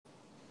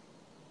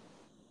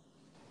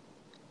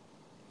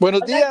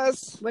Buenos Hola,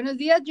 días. buenos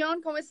días,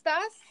 John, ¿cómo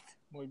estás?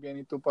 Muy bien,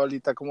 ¿y tú,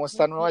 Paulita? ¿Cómo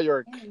está Muy Nueva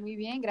York? bien, muy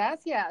bien,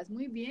 gracias.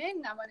 Muy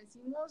bien,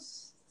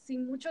 amanecimos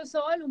sin mucho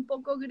sol, un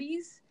poco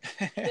gris,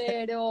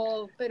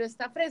 pero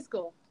está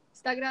fresco,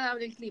 está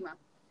agradable el clima.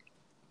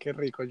 Qué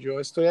rico. Yo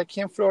estoy aquí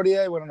en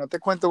Florida y bueno, no te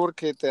cuento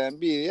porque te da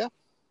envidia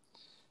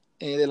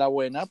de la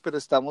buena, pero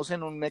estamos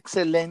en un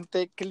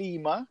excelente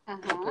clima,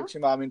 Ajá,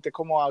 aproximadamente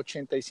como a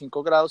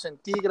 85 grados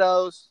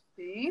centígrados,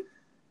 sí.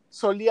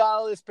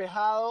 soleado,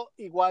 despejado.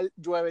 Igual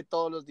llueve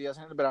todos los días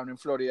en el verano en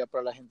Florida.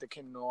 Para la gente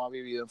que no ha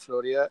vivido en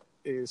Florida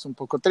es un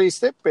poco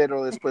triste,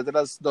 pero después de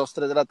las 2,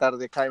 3 de la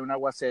tarde cae un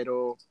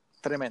aguacero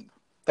tremendo,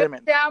 Pero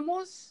tremendo.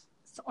 seamos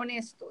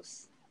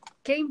honestos,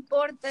 ¿qué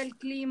importa el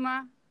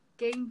clima?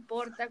 ¿Qué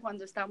importa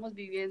cuando estamos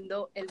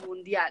viviendo el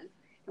Mundial?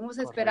 Hemos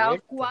esperado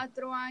Correcto.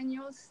 4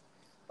 años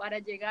para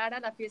llegar a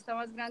la fiesta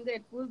más grande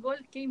del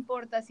fútbol. ¿Qué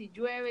importa si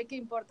llueve? ¿Qué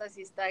importa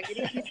si está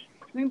gris?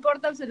 No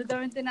importa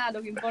absolutamente nada.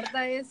 Lo que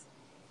importa es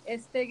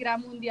este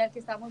gran Mundial que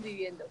estamos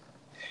viviendo.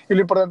 Y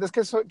lo importante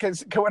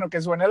es bueno, que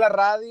suene la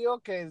radio,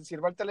 que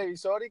sirva el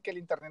televisor y que el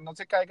internet no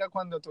se caiga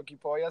cuando tu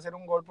equipo vaya a hacer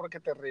un gol porque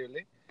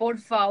terrible. Por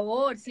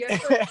favor,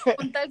 ¿cierto?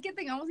 Con tal que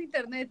tengamos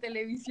internet,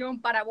 televisión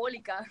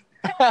parabólica.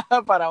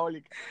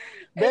 Parabólica.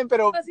 Es Ven,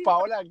 pero más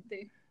Paola,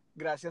 importante.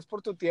 gracias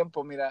por tu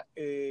tiempo. Mira,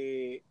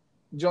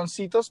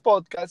 Johncitos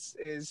Podcast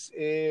es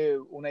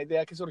una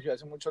idea que surgió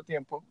hace mucho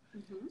tiempo.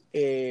 Uh-huh.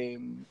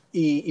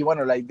 Y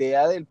bueno, la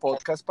idea del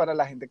podcast para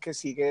la gente que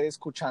sigue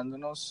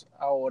escuchándonos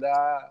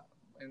ahora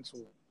en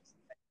su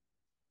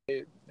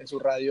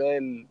radio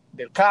del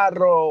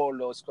carro o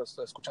lo estoy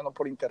escuchando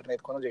por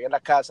internet cuando llegue a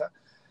la casa.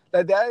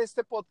 La idea de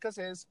este podcast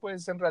es,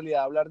 pues, en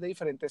realidad hablar de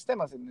diferentes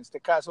temas. En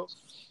este caso,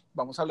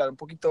 vamos a hablar un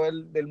poquito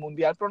del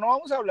Mundial, pero no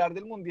vamos a hablar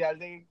del Mundial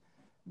de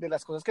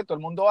las cosas que todo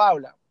el mundo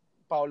habla.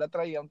 Paola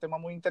traía un tema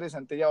muy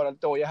interesante y ahora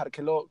te voy a dejar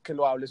que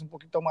lo hables un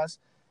poquito más.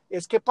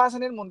 Es qué pasa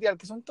en el Mundial,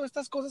 qué son todas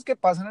estas cosas que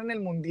pasan en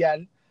el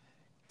Mundial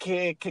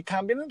que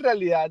cambian en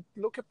realidad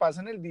lo que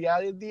pasa en el día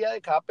a día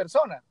de cada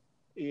persona.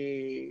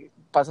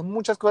 Pasan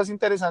muchas cosas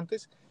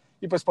interesantes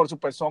y pues por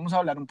supuesto vamos a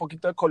hablar un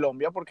poquito de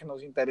Colombia porque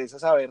nos interesa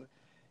saber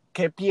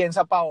qué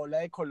piensa Paola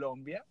de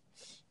Colombia,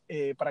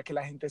 para que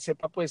la gente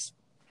sepa, pues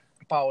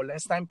Paola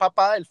está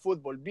empapada del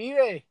fútbol,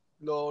 vive,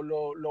 lo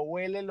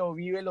huele, lo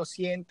vive, lo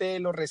siente,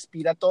 lo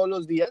respira todos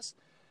los días.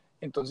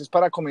 Entonces,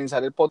 para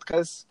comenzar el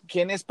podcast,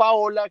 ¿quién es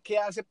Paola? ¿Qué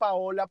hace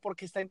Paola? ¿Por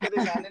qué está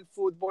interesada en el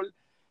fútbol?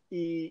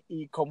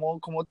 ¿Y cómo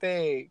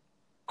te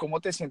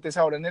sientes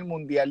ahora en el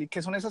Mundial? ¿Y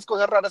qué son esas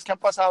cosas raras que han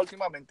pasado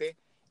últimamente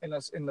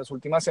en las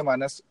últimas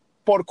semanas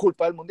por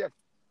culpa del Mundial?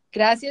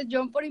 Gracias,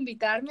 John, por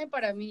invitarme.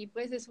 Para mí,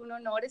 pues, es un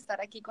honor estar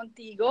aquí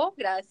contigo.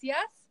 Gracias.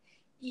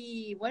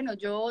 Y bueno,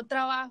 yo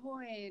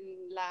trabajo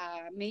en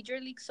la Major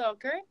League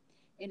Soccer,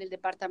 en el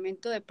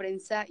departamento de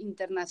prensa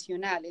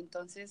internacional.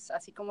 Entonces,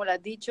 así como lo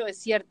has dicho, es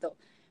cierto.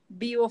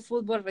 Vivo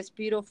fútbol,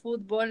 respiro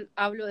fútbol,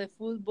 hablo de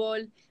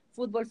fútbol,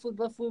 fútbol,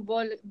 fútbol,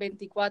 fútbol,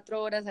 24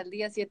 horas al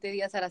día, 7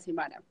 días a la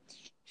semana.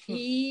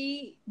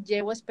 Y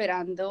llevo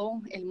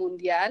esperando el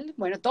Mundial,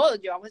 bueno, todos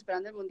llevamos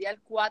esperando el Mundial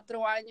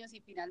 4 años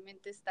y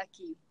finalmente está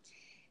aquí.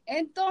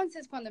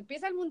 Entonces, cuando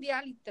empieza el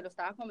Mundial, y te lo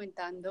estaba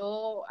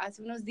comentando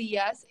hace unos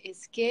días,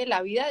 es que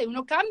la vida de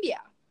uno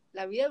cambia,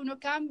 la vida de uno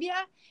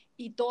cambia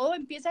y todo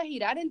empieza a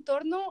girar en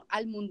torno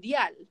al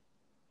Mundial.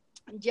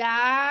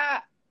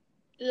 Ya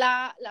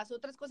las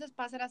otras cosas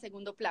pasan a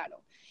segundo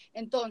plano.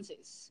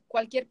 Entonces,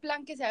 cualquier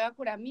plan que se haga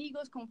con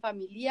amigos, con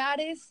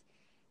familiares,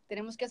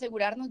 tenemos que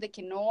asegurarnos de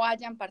que no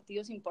hayan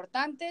partidos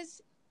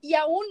importantes y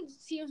aún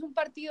si es un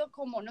partido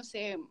como, no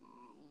sé,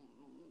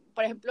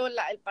 por ejemplo,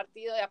 el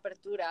partido de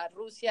apertura,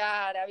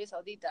 Rusia-Arabia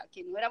Saudita,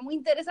 que no era muy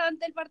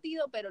interesante el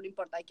partido, pero no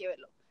importa, hay que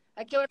verlo.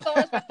 Hay que ver todos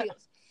los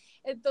partidos.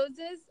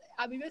 Entonces,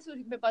 a mí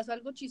me pasó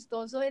algo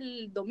chistoso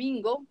el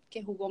domingo,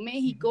 que jugó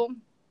México,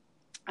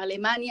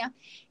 Alemania,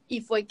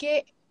 y fue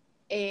que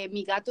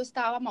mi gato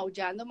estaba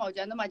maullando,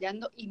 maullando,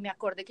 maullando, y me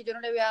acordé que yo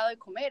no le había dado de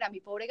comer a mi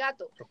pobre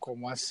gato. Pero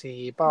 ¿cómo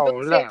así, Yo sé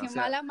Paola? O qué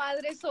sea, mala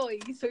madre soy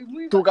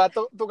muy ¿tu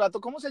gato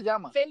cómo se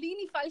llama?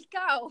 Felini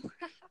Falcao.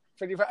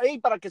 Felipe, hey,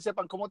 para que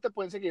sepan cómo te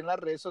pueden seguir en las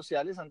redes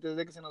sociales antes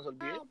de que se nos Ah,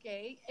 olvide. ok.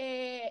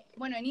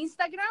 Bueno, en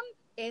Instagram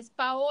es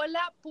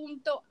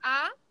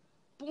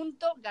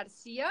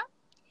paola.a.garcía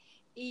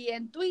y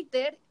en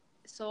Twitter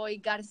soy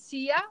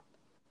García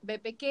B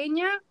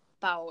pequeña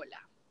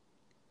Paola.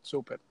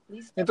 Súper.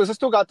 ¿Listo? Entonces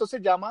tu gato se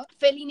llama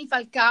Felini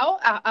Falcao,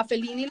 a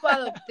Felini lo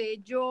adopté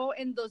yo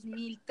en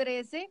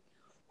 2013,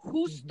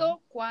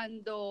 justo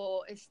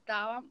cuando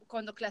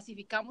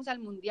clasificamos al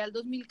Mundial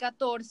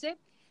 2014,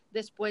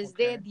 después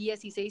de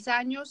 16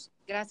 años,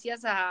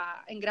 gracias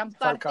en gran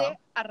parte Falcao.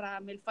 a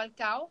Radamel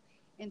Falcao.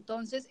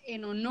 Entonces,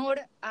 en honor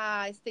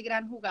a este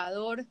gran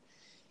jugador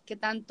que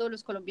tanto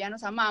los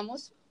colombianos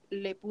amamos,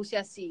 le puse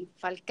así,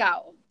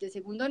 Falcao, de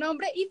segundo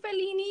nombre, y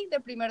Felini de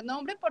primer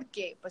nombre,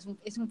 porque pues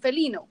es un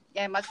felino. Y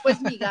además, pues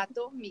mi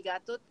gato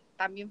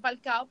también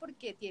Falcao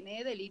porque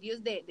tiene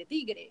delirios de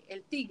tigre,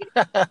 el tigre.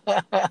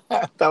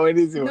 Está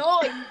buenísimo. No,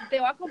 y te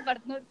voy a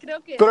compartir, no,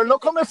 creo que... Pero él no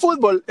come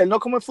fútbol,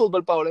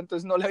 Paola,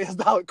 entonces no le habías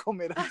dado de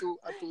comer a tu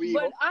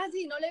hijo. Bueno,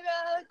 sí, no le había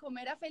dado de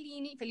comer a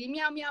Felini,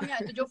 miau, miau, miau.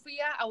 Entonces yo fui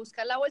a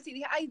buscar la bolsa y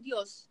dije, ay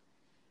Dios,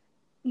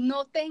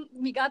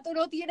 mi gato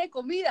no tiene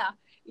comida.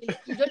 Y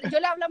yo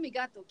le hablo a mi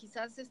gato,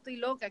 quizás estoy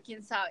loca,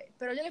 quién sabe.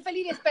 Pero yo le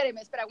Felini, espera,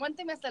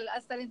 aguánteme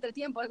hasta el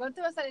entretiempo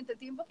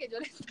que yo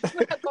le traigo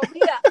la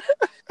comida.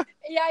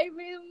 Y ahí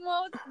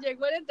mismo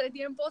llegó el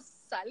entretiempo,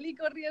 salí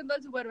corriendo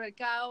al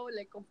supermercado,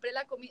 le compré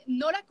la comida,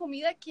 no la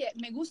comida que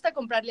me gusta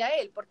comprarle a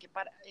él, porque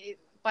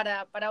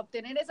para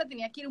obtener esa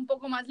tenía que ir un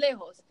poco más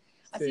lejos.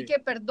 Así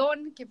que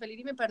que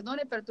Felini me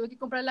perdone, pero tuve que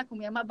comprar la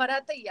comida más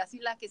barata y así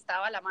la que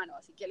estaba a la mano.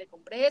 Así que le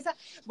compré esa,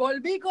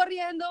 volví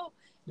corriendo,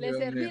 le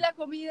serví la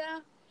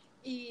comida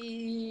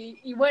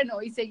y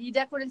bueno, y seguí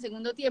ya con el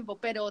segundo tiempo.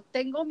 Pero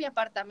tengo mi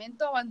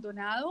apartamento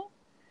abandonado.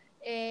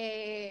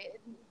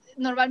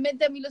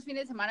 Normalmente a mí los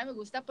fines de semana me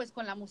gusta pues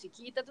con la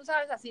musiquita, tú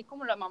sabes, así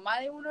como la mamá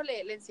de uno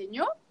le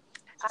enseñó.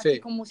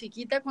 Así con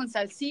musiquita, con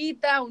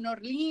salsita, uno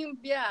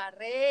limpia,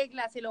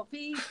 arregla, hace el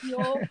oficio.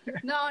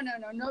 No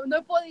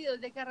he podido,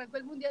 desde que arrancó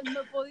el mundial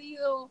no he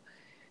podido.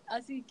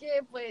 Así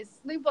que,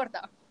 pues, no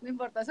importa,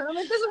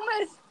 solamente es un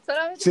mes.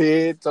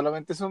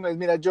 Solamente es un mes.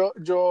 Mira, yo,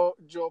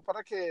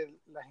 para que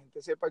la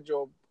gente sepa,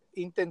 yo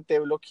intenté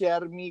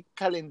bloquear mi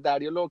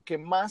calendario lo que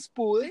más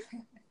pude.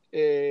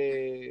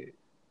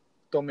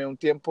 Tomé un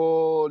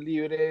tiempo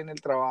libre en el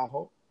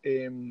trabajo.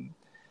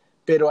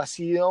 Pero ha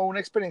sido una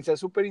experiencia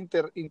súper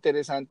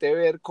interesante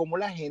ver cómo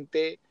la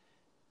gente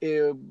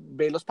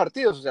ve los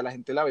partidos, o sea, la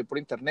gente la ve por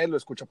internet, lo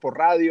escucha por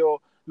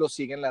radio, lo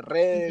sigue en las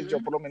redes. Yo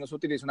por lo menos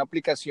utilizo una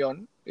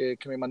aplicación que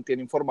me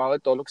mantiene informado de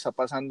todo lo que está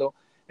pasando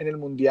en el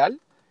Mundial.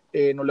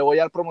 No le voy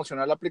a dar promoción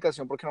a la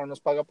aplicación porque no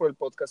nos paga por el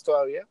podcast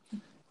todavía.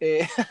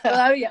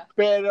 Todavía.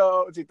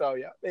 Pero, sí,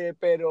 todavía.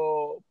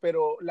 Pero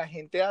la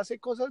gente hace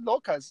cosas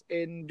locas.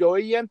 Yo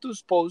veía en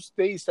tus posts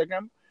de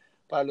Instagram,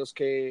 para los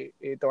que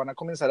te van a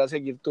comenzar a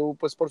seguir, tú,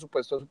 pues por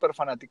supuesto, súper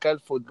fanática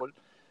del fútbol,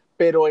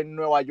 pero en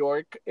Nueva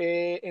York,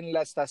 en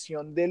la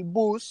estación del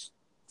bus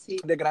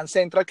de Grand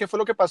Central, ¿qué fue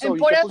lo que pasó? ¿Vi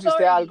que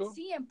pusiste algo?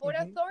 Sí, en Port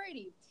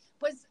Authority.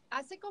 Pues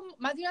hace como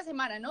más de una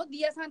semana, ¿no?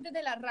 Días antes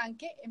del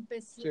arranque,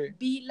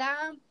 vi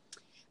la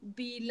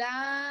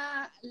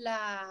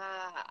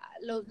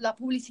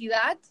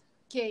publicidad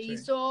que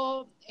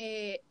hizo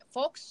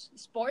Fox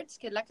Sports,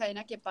 que es la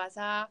cadena que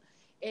pasa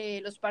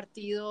los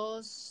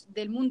partidos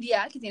del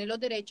Mundial, que tiene los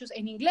derechos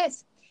en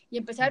inglés. Y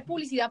empecé a ver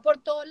publicidad por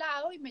todo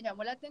lado y me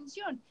llamó la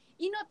atención.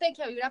 Y noté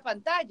que había una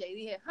pantalla y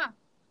dije,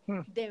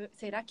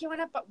 ¿será que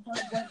van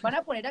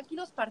a poner aquí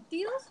los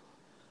partidos?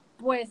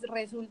 Pues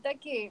resulta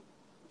que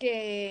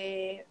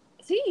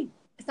sí,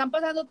 están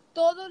pasando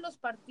todos los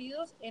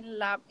partidos en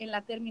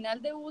la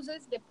terminal de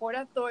buses de Port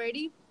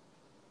Authority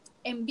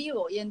en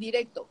vivo y en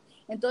directo.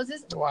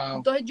 Entonces,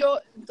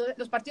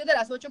 los partidos de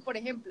las 8, por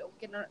ejemplo,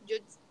 que yo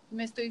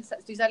estoy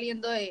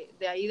saliendo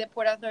de ahí de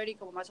Port Authority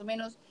como más o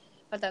menos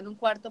faltando un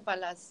cuarto para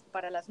las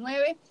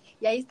 9,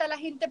 y ahí está la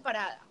gente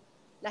parada,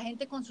 la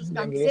gente con sus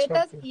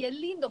camisetas, y es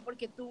lindo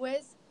porque tú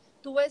ves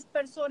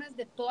personas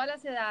de todas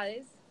las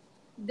edades,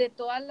 de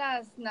todas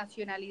las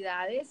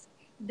nacionalidades,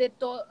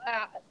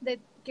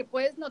 que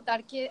puedes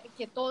notar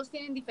que todos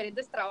tienen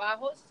diferentes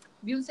trabajos.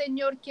 Vi un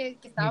señor que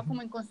estaba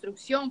como en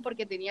construcción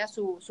porque tenía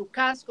su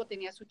casco,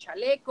 tenía su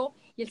chaleco,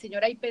 y el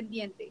señor ahí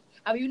pendiente.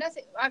 Había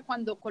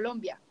cuando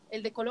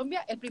el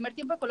primer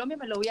tiempo de Colombia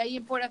me lo vi ahí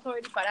en Port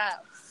Authority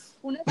parada.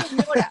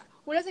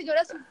 Una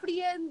señora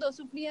sufriendo,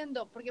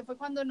 porque fue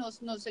cuando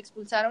nos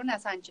expulsaron a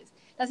Sánchez.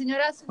 La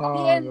señora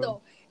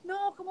sufriendo.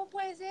 No, ¿cómo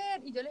puede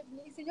ser? Y yo le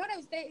dije, señora,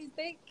 ¿usted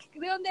de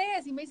dónde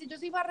es? Y me dice, yo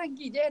soy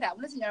barranquillera.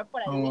 Una señora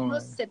por ahí de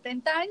unos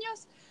 70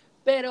 años,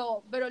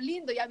 pero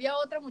lindo. Y había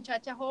otra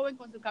muchacha joven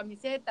con su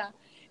camiseta.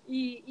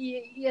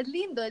 Y es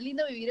lindo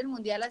vivir el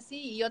Mundial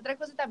así. Y otra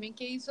cosa también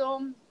que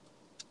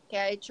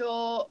se ha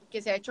hecho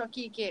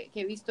aquí, que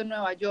he visto en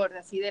Nueva York,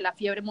 así de la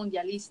fiebre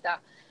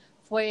mundialista,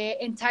 fue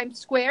en Times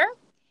Square,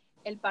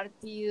 el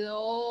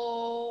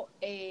partido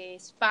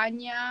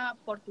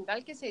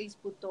España-Portugal que se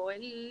disputó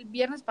el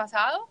viernes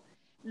pasado.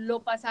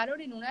 Lo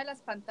pasaron en una de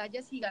las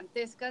pantallas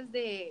gigantescas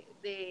de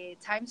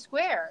Times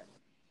Square.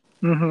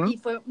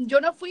 Y yo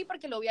no fui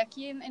porque lo vi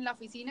aquí en la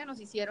oficina, nos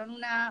hicieron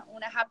una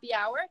happy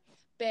hour,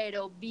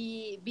 pero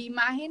vi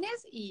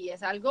imágenes y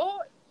es algo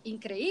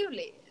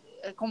increíble.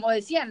 Como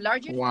decían,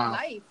 larger than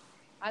life.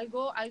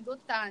 Algo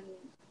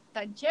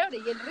tan chévere,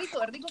 y es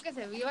rico que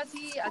se viva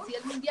así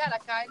el mundial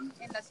acá en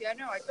la ciudad de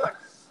Nueva York.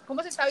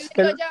 ¿Cómo se está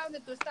viviendo allá donde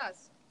tú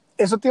estás?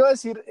 Eso te iba a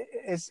decir,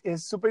 es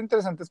súper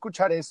interesante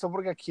escuchar esto,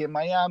 porque aquí en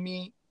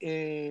Miami,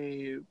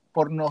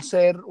 por no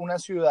ser una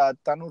ciudad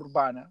tan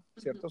urbana,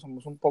 ¿cierto?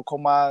 Somos un poco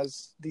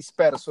más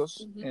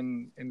dispersos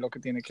en lo que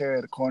tiene que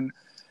ver con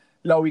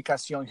la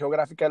ubicación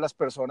geográfica de las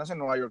personas. En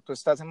Nueva York tú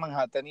estás en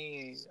Manhattan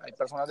y hay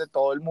personas de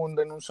todo el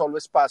mundo en un solo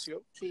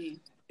espacio. Sí.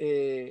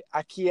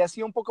 Aquí ha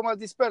sido un poco más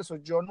disperso.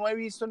 Yo no he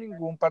visto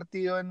ningún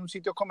partido en un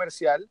sitio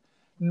comercial,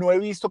 no he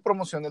visto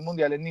promoción del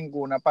Mundial en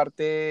ninguna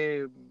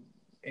parte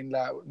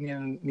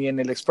ni en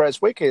el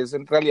Expressway, que es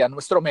en realidad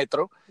nuestro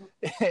metro,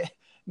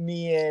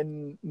 ni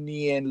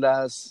en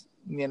las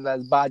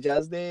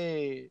vallas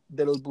de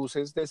los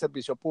buses de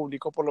servicio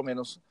público, por lo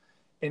menos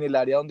en el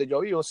área donde yo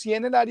vivo. Sí,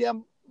 en el área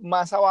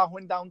más abajo,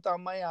 en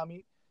Downtown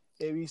Miami,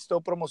 he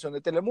visto promoción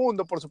de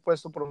Telemundo, por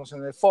supuesto,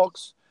 promoción de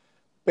Fox,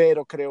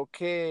 pero creo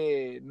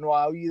que no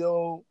ha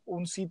habido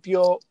un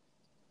sitio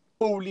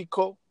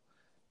público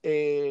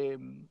eh,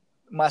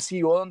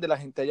 masivo donde la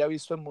gente haya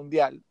visto el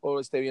mundial o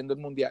esté viendo el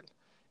mundial.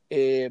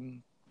 Eh,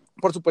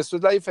 por supuesto,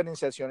 es la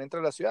diferenciación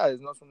entre las ciudades,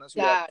 ¿no? Es una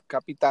ciudad Claro.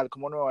 capital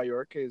como Nueva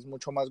York, que es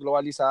mucho más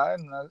globalizada,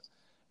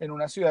 en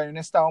una ciudad y un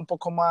estado un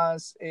poco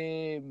más,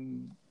 creo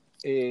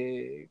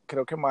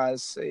que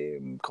más,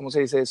 ¿cómo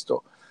se dice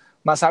esto?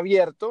 Más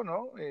abierto,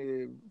 ¿no?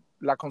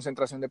 La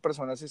concentración de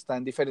personas está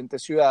en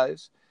diferentes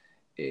ciudades.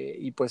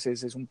 Y pues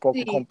ese es un poco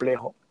Sí,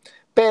 complejo.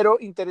 Pero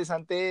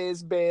interesante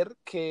es ver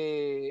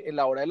que en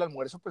la hora del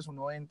almuerzo pues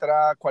uno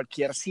entra a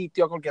cualquier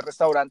sitio, a cualquier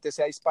restaurante,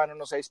 sea hispano o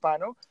no sea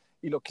hispano,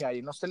 y lo que hay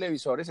en los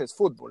televisores es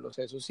fútbol. O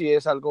sea, eso sí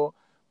es algo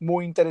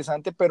muy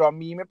interesante, pero a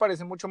mí me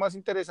parece mucho más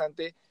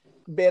interesante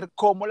ver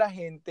cómo la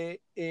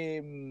gente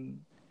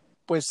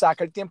pues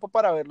saca el tiempo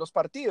para ver los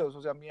partidos.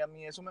 O sea, a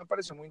mí eso me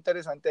pareció muy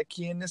interesante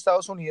aquí en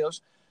Estados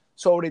Unidos,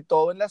 sobre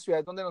todo en las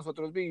ciudades donde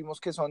nosotros vivimos,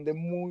 que son de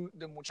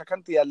mucha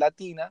cantidad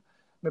latina.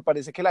 Me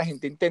parece que la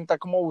gente intenta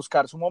como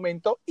buscar su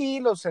momento, y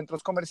los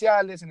centros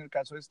comerciales, en el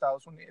caso de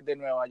Estados Unidos, de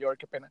Nueva York,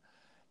 qué pena,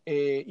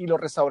 y los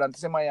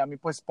restaurantes de Miami,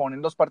 pues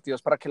ponen los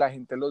partidos para que la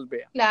gente los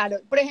vea. claro.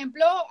 Por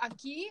ejemplo,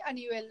 aquí a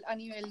nivel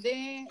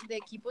de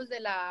equipos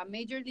de la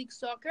Major League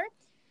Soccer,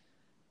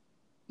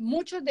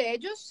 muchos de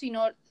ellos, si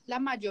no la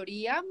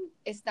mayoría,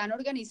 están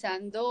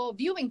organizando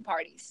viewing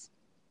parties.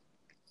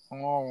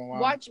 Oh, wow.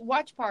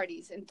 Watch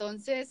parties.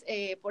 Entonces,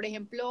 por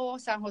ejemplo,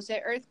 San Jose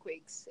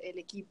Earthquakes, el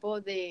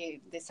equipo de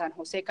San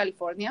José,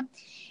 California,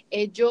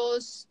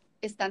 ellos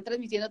están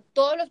transmitiendo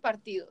todos los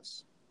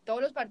partidos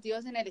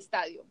en el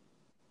estadio.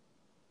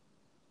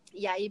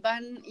 Y ahí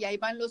van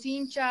los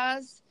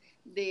hinchas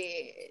del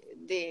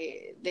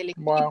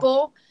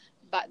equipo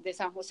de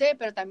San José,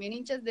 pero también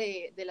hinchas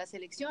de la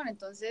selección.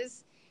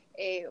 Entonces,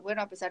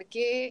 bueno, a pesar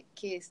que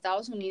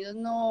Estados Unidos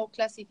no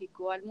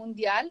clasificó al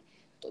Mundial,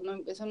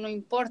 eso no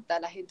importa,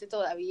 la gente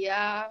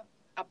todavía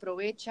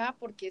aprovecha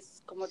porque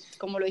es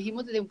como lo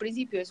dijimos desde un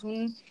principio, es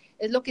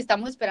lo que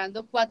estamos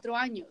esperando 4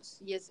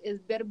 años, y es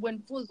ver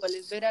buen fútbol,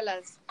 es ver a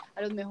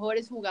los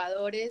mejores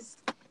jugadores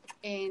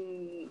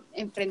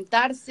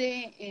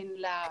enfrentarse en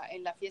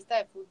la fiesta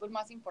de fútbol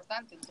más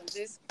importante.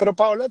 Entonces, Pero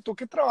Paola, tú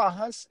que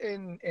trabajas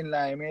en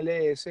la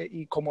MLS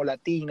y como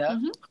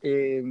latina,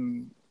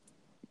 que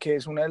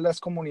es una de las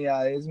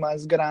comunidades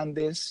más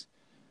grandes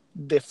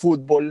de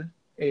fútbol,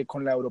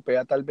 con la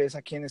europea tal vez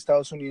aquí en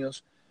Estados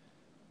Unidos,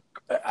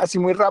 así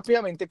muy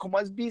rápidamente, ¿cómo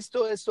has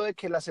visto esto de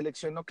que la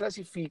selección no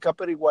clasifica,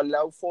 pero igual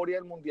la euforia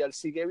del mundial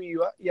sigue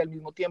viva, y al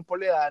mismo tiempo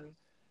le dan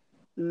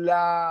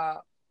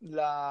la,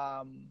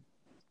 la,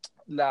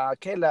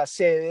 la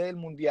sede del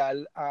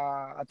mundial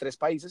a 3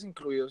 países,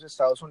 incluidos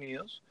Estados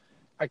Unidos,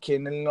 aquí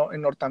en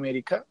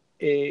Norteamérica?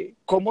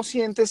 ¿Cómo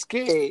sientes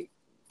que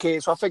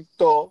eso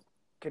afectó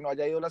que no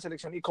haya ido la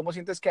selección, y cómo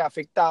sientes que ha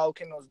afectado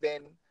que nos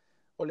den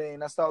o le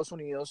den a Estados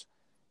Unidos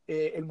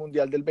el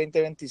Mundial del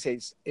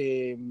 2026?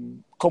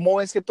 ¿Cómo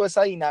ves que toda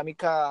esa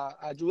dinámica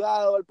ha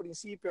ayudado al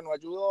principio, no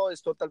ayudó?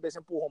 Esto tal vez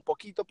empujó un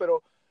poquito,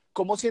 pero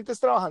 ¿cómo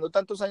sientes trabajando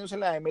tantos años en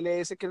la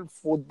MLS que el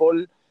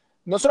fútbol,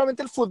 no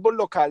solamente el fútbol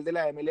local de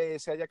la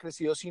MLS haya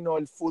crecido, sino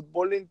el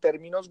fútbol en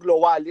términos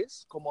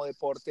globales como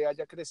deporte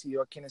haya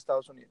crecido aquí en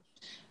Estados Unidos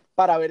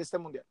para ver este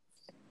Mundial?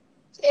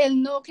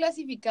 el no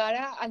clasificar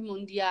al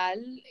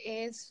Mundial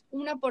es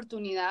una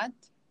oportunidad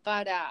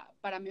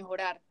para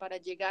mejorar, para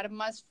llegar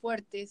más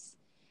fuertes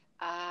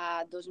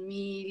a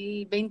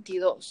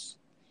 2022.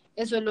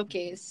 Eso es lo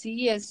que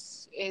sí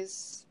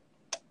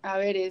a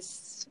ver,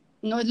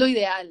 no es lo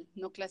ideal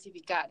no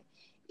clasificar.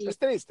 Y Es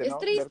triste, es ¿no?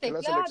 Ver que triste,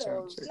 la selección,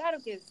 claro, sí. claro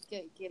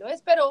que lo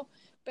es, pero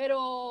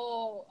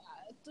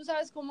tú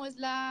sabes cómo es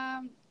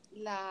la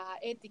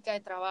ética de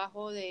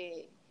trabajo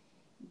del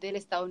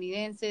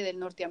estadounidense, del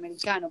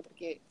norteamericano,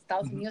 porque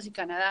Estados Unidos y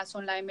Canadá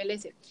son la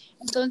MLS.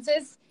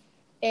 Entonces,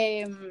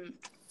 eh,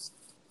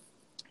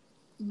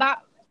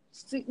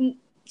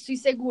 estoy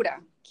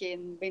segura que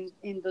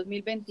en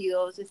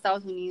 2022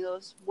 Estados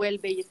Unidos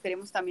vuelve, y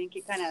esperemos también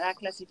que Canadá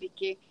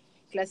clasifique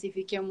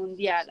un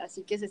mundial.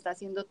 Así que se está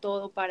haciendo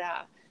todo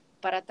para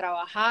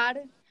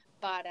trabajar,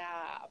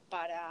 para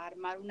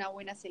armar una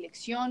buena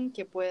selección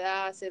que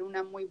pueda hacer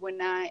una muy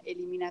buena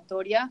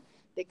eliminatoria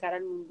de cara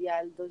al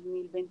Mundial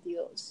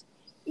 2022.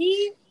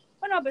 Y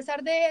bueno, a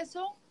pesar de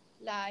eso,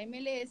 la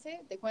MLS,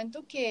 te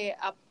cuento que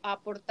ha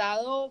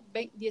aportado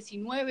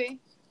 19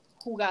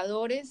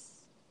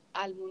 jugadores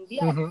al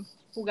Mundial,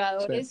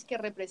 jugadores Sí. que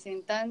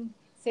representan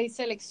 6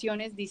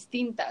 selecciones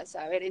distintas.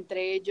 A ver,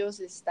 entre ellos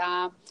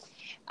está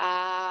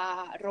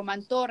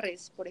Román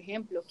Torres, por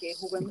ejemplo, que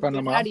jugó en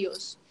Panamá.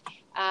 Millonarios,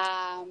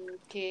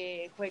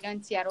 que juega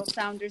en Seattle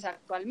Sounders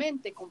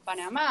actualmente con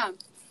Panamá.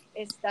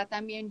 Está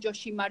también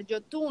Yoshimar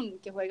Yotun,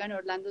 que juega en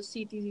Orlando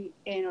City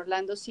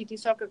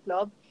Soccer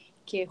Club,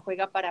 que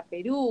juega para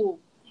Perú.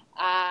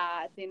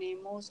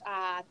 Tenemos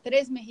a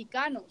 3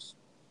 mexicanos,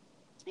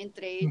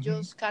 entre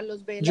ellos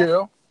Carlos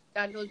Vela,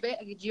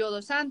 Gio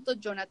Dos Santos,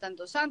 Jonathan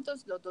Dos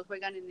Santos, los dos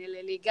juegan en el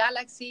LA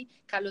Galaxy,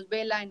 Carlos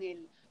Vela en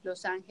el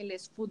Los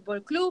Ángeles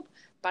Fútbol Club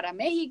para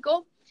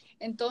México.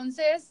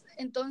 Entonces,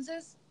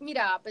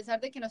 mira, a pesar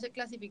de que no se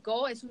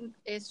clasificó,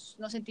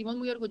 nos sentimos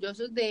muy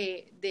orgullosos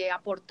de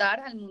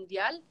aportar al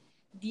Mundial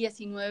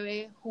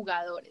 19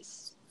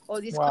 jugadores, o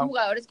 19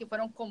 jugadores que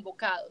fueron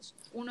convocados.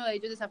 Uno de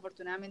ellos,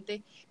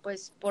 desafortunadamente,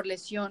 pues por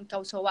lesión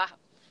causó baja.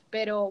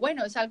 Pero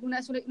bueno, es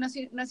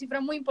una cifra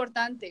muy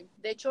importante.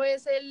 De hecho,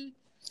 es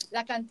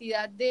la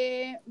cantidad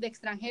de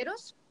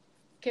extranjeros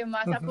que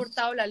más ha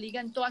aportado la liga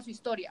en toda su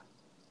historia.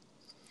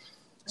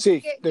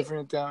 Sí,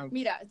 definitivamente.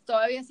 Mira,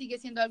 todavía sigue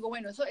siendo algo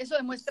bueno. Eso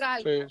demuestra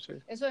algo. Sí.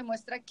 Eso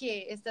demuestra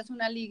que esta es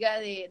una liga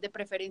de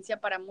preferencia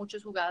para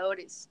muchos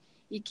jugadores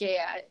y que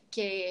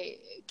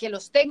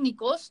los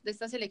técnicos de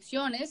estas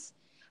selecciones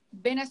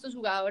ven a estos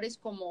jugadores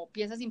como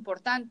piezas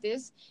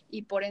importantes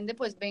y por ende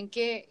pues ven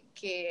que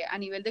a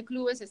nivel de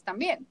clubes están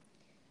bien.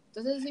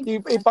 Entonces,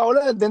 y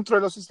Paola, dentro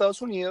de los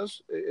Estados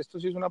Unidos, esto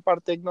sí es una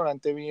parte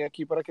ignorante mía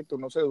aquí para que tú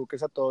nos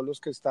eduques a todos los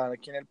que están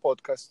aquí en el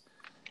podcast.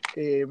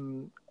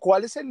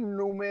 ¿Cuál es el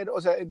número, o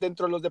sea,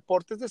 dentro de los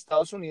deportes de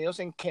Estados Unidos,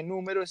 en qué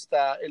número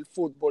está el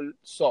fútbol,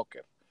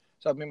 soccer?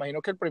 O sea, me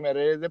imagino que el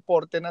primer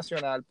deporte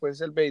nacional pues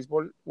es el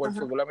béisbol o el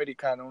fútbol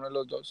americano, uno de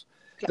los dos.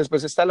 Claro.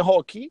 Después está el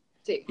hockey,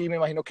 sí. Y me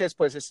imagino que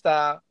después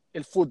está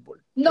el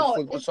fútbol. No,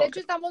 el fútbol, de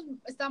hecho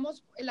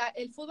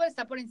el fútbol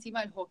está por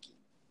encima del hockey.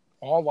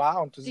 Oh,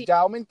 wow, entonces sí. Ya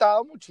ha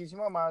aumentado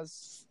muchísimo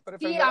más.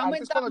 Sí,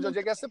 antes cuando yo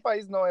llegué a este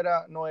país no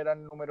era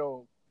el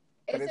número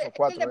 3 o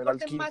 4. Es el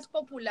deporte más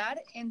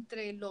popular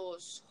entre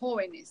los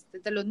jóvenes,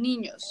 entre los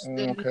niños,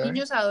 de los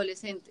niños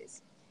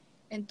adolescentes.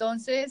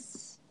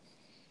 Entonces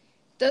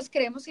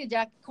creemos que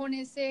ya con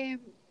ese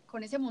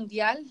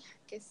mundial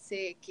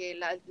que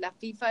la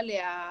FIFA le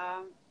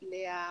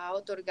ha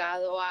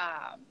otorgado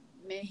a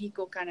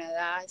México,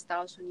 Canadá,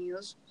 Estados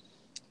Unidos,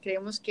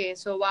 creemos que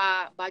eso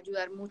va a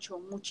ayudar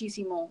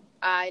muchísimo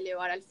a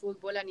elevar al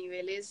fútbol a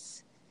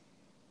niveles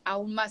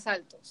aún más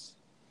altos.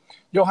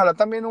 Y ojalá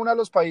también uno de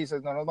los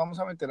países, no nos vamos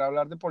a meter a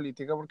hablar de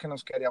política porque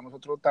nos quedaríamos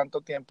otro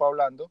tanto tiempo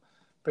hablando,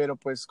 pero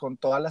pues con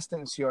todas las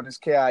tensiones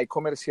que hay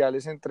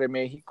comerciales entre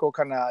México,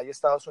 Canadá y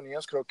Estados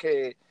Unidos, creo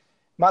que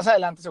más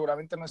adelante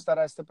seguramente no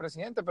estará este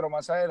presidente, pero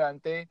más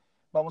adelante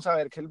vamos a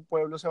ver que el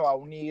pueblo se va a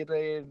unir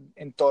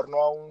en torno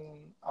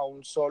a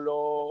un solo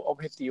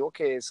objetivo,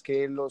 que es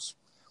que los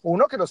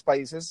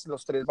países,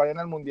 los 3 vayan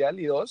al mundial,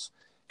 y 2,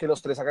 que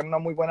los 3 hagan una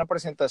muy buena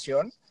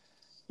presentación,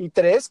 y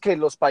 3, que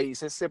los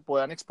países se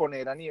puedan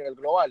exponer a nivel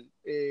global.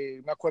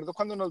 Me acuerdo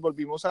cuando nos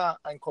volvimos a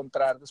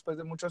encontrar después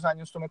de muchos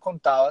años, tú me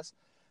contabas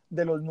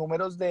de los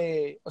números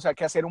o sea,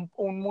 que hacer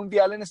un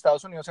mundial en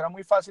Estados Unidos era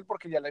muy fácil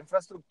porque ya la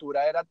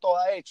infraestructura era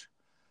toda hecha.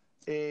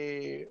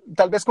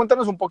 Tal vez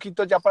cuéntanos un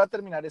poquito ya para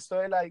terminar esto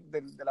de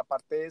la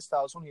parte de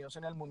Estados Unidos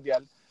en el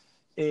mundial.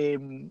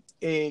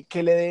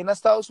 Que le den a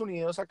Estados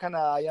Unidos, a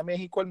Canadá y a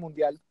México el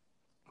mundial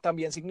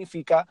también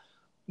significa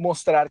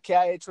mostrar qué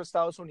ha hecho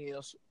Estados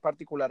Unidos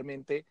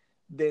particularmente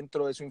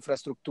dentro de su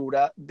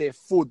infraestructura de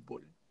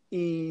fútbol.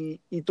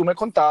 Y tú me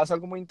contabas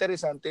algo muy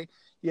interesante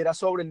y era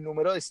sobre el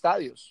número de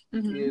estadios,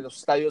 y de los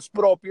estadios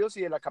propios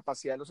y de la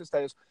capacidad de los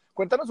estadios.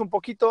 Cuéntanos un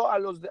poquito a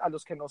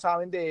los que no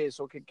saben de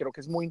eso, que creo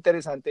que es muy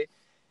interesante,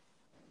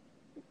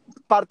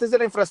 partes de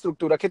la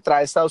infraestructura que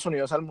trae Estados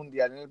Unidos al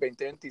Mundial en el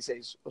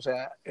 2026. O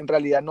sea, en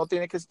realidad no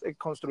tiene que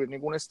construir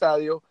ningún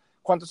estadio.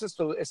 ¿Cuántos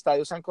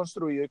estadios se han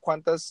construido y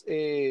cuántas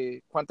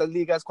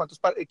ligas, cuántos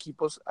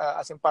equipos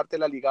hacen parte de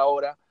la liga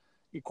ahora?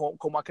 ¿Y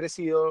cómo ha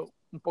crecido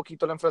un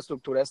poquito la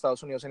infraestructura de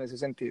Estados Unidos en ese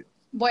sentido?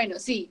 Bueno,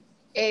 sí.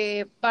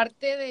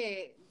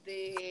 Parte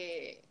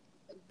de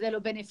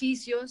los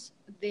beneficios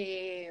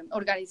de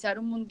organizar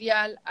un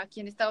mundial aquí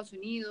en Estados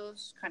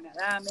Unidos,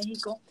 Canadá,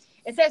 México,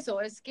 es eso,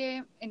 es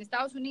que en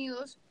Estados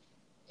Unidos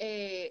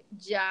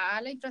ya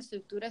la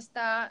infraestructura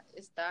está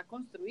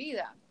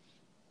construida.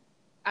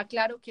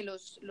 Aclaro que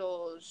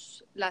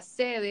las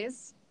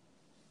sedes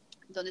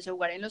donde se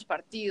jugarían los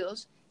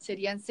partidos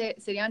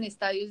serían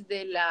estadios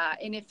de la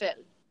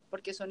NFL,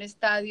 porque son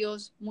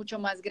estadios mucho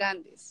más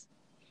grandes,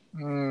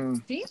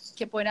 ¿sí?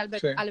 Que pueden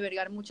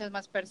albergar muchas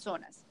más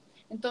personas.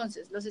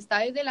 Entonces, los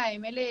estadios de la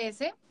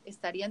MLS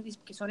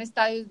que son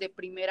estadios de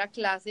primera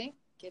clase,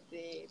 que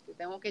te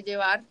tengo que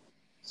llevar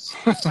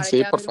para sí,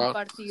 ir a ver un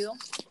partido.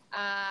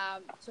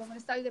 Son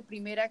estadios de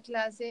primera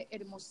clase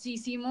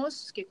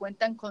hermosísimos que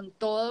cuentan con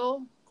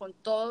todo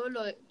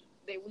lo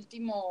de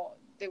última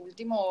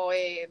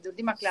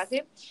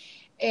clase.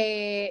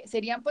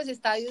 Serían pues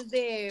estadios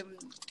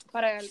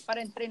para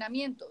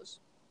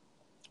entrenamientos,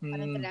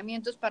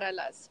 para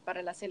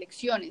las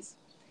selecciones.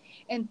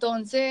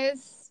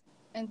 Entonces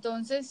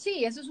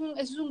sí, eso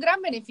es un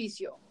gran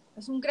beneficio.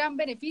 Es un gran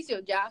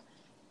beneficio. Ya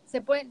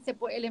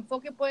el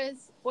enfoque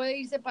puede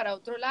irse para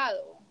otro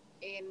lado,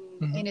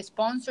 en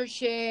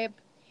sponsorship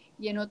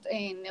y en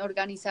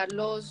organizar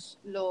los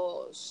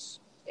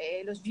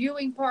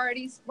viewing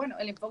parties. Bueno,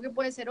 el enfoque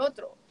puede ser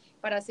otro,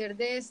 para hacer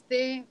de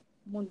este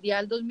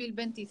Mundial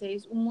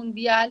 2026 un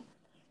mundial,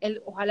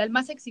 ojalá el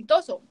más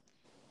exitoso.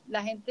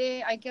 La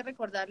gente, hay que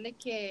recordarle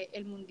que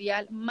el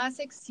mundial más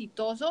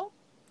exitoso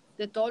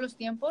de todos los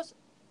tiempos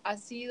ha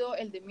sido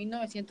el de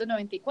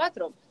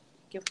 1994,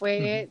 que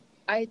fue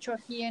hecho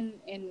aquí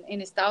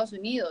en Estados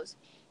Unidos,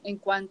 en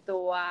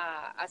cuanto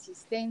a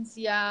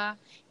asistencia,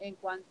 en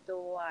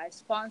cuanto a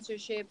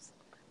sponsorships.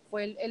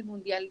 Fue el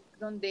mundial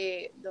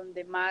donde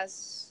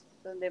más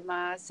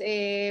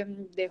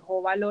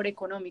dejó valor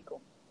económico.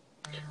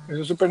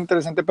 Eso es súper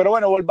interesante. Pero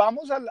bueno,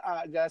 volvamos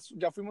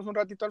ya fuimos un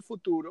ratito al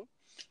futuro.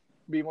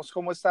 Vimos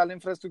cómo está la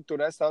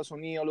infraestructura de Estados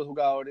Unidos, los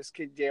jugadores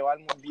que lleva al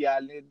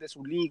mundial de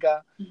su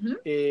liga.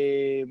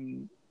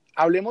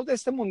 Hablemos de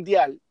este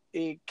mundial.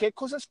 ¿Qué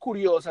cosas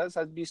curiosas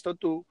has visto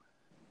tú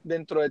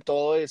dentro de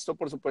todo esto?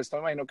 Por supuesto,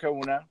 me imagino que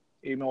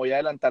y me voy a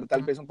adelantar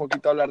tal vez un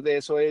poquito a hablar de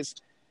eso, es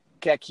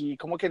que aquí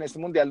como que en este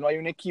mundial no hay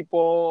un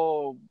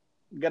equipo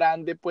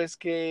grande pues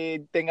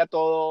que tenga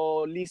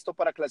todo listo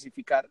para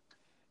clasificar.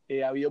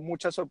 Ha habido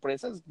muchas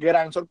sorpresas,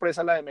 gran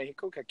sorpresa la de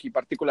México, que aquí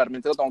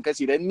particularmente lo tengo que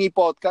decir en mi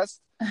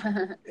podcast.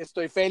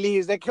 Estoy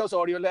feliz de que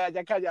Osorio le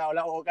haya callado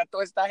la boca a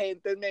toda esta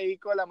gente en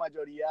México, la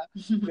mayoría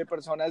de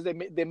personas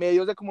de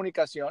medios de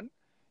comunicación,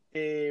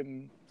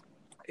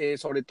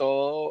 sobre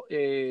todo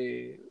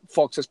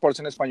Fox Sports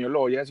en español, lo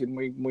voy a decir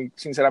muy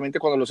sinceramente,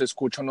 cuando los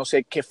escucho no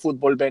sé qué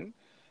fútbol ven,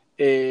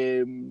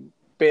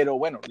 pero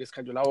bueno, les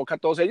cayó la boca a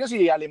todos ellos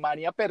y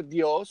Alemania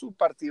perdió su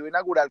partido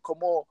inaugural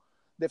como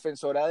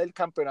defensora del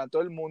campeonato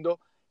del mundo.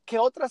 ¿Qué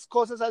otras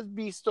cosas has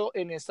visto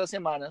en estas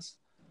semanas,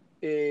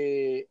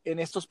 en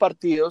estos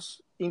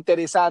partidos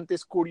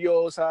interesantes,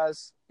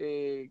 curiosas,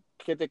 que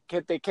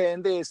te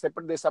queden de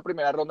esta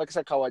primera ronda que se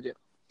acabó ayer?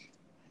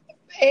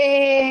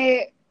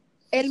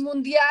 El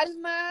mundial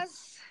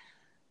más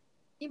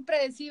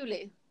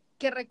impredecible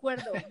que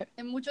recuerdo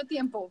en mucho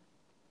tiempo.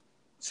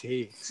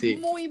 Sí.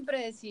 Muy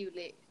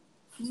impredecible.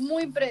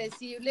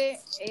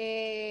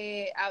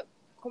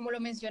 Como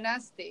lo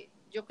mencionaste,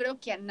 yo creo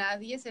que a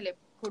nadie se le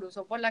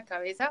cruzó por la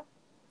cabeza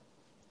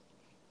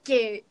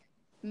que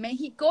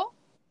México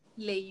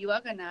le iba a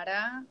ganar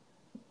a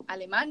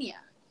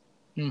Alemania.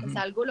 Es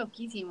algo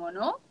loquísimo,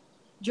 ¿no?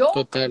 Yo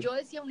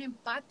decía un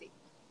empate,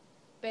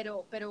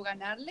 pero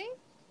ganarle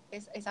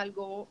es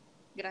algo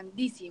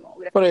grandísimo.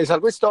 Pero es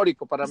algo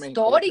histórico para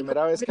México, la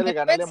primera vez que le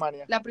gana a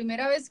Alemania. La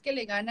primera vez que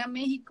le gana a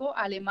México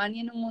a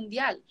Alemania en un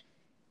mundial.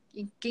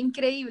 Qué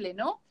increíble,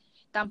 ¿no?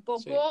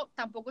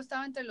 Tampoco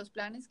estaba entre los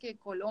planes que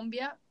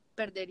Colombia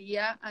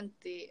perdería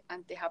ante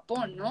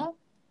Japón, ¿no?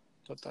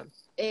 Total.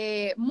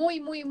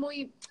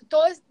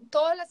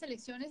 Todas las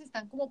selecciones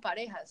están como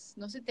parejas,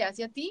 ¿no se te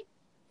hace a ti?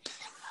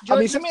 A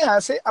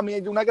mí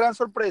hay una gran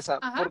sorpresa,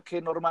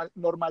 porque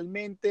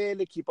normalmente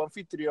el equipo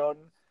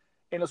anfitrión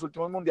en los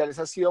últimos mundiales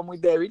ha sido muy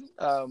débil,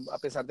 a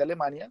pesar de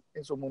Alemania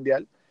en su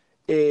mundial.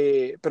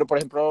 Pero por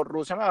ejemplo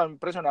Rusia me ha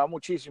impresionado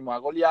muchísimo, ha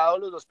goleado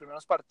los 2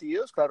 primeros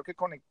partidos, claro que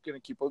con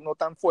equipos no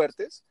tan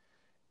fuertes.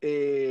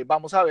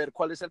 Vamos a ver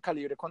cuál es el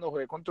calibre cuando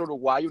juegue contra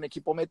Uruguay, un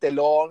equipo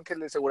metelón que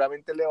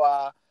seguramente le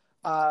va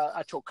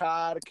a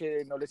chocar,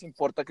 que no les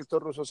importa que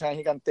estos rusos sean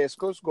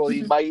gigantescos.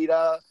 Godín va a ir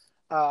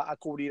a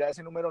cubrir a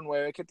ese número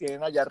 9 que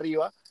tienen allá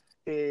arriba,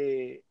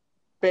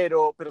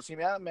 pero sí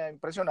me ha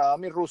impresionado a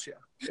mi Rusia,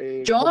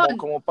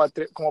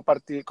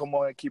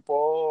 como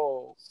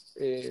equipo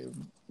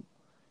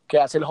que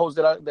hace el host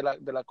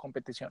de la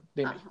competición.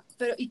 Dime.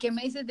 Pero ¿y qué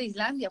me dices de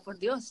Islandia, por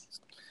Dios?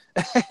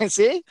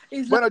 Sí,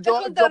 bueno,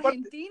 contra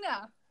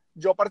Argentina.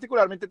 Yo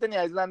particularmente tenía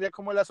a Islandia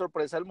como la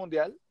sorpresa del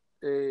mundial.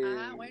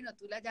 Bueno,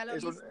 tú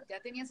ya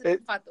tenías el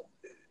olfato.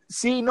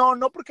 Sí, no,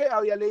 porque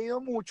había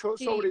leído mucho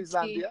sobre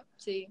Islandia.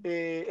 Sí.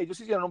 Ellos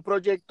hicieron un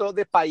proyecto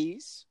de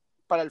país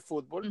para el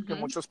fútbol, que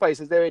muchos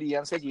países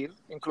deberían seguir,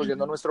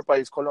 incluyendo nuestro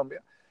país,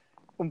 Colombia.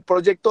 Un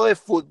proyecto de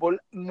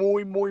fútbol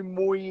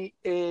muy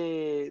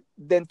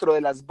dentro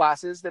de las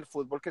bases del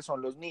fútbol, que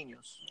son los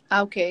niños.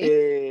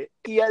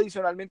 Y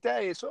adicionalmente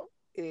a eso,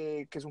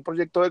 que es un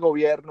proyecto de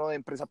gobierno, de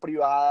empresa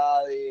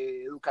privada,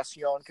 de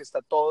educación, que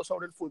está todo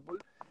sobre el fútbol.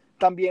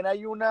 También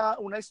hay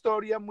una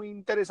historia muy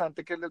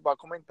interesante que les voy a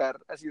comentar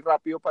así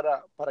rápido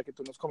para que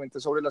tú nos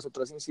comentes sobre las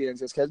otras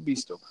incidencias que has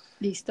visto.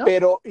 ¿Listo?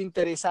 Pero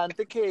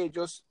interesante que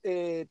ellos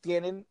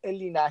tienen el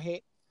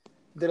linaje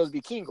de los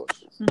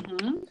vikingos.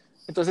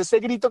 Entonces, ese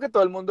grito que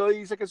todo el mundo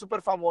dice que es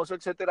súper famoso,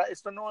 etcétera,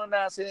 esto no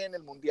nace en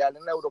el Mundial,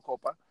 en la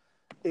Eurocopa.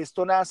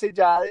 Esto nace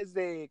ya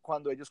desde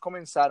cuando ellos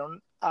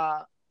comenzaron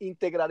a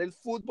integrar el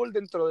fútbol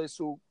dentro de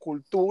su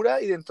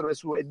cultura y dentro de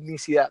su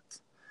etnicidad.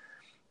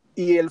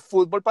 Y el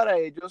fútbol para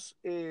ellos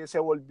se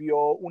volvió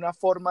una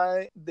forma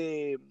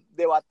de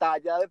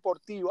batalla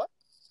deportiva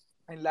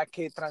en la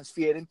que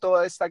transfieren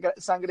toda esta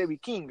sangre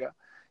vikinga.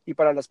 Y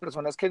para las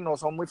personas que no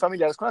son muy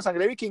familiares con la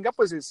sangre vikinga,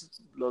 pues es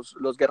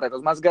los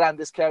guerreros más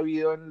grandes que ha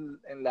habido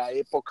en la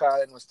época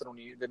de nuestro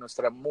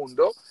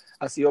mundo,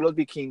 ha sido los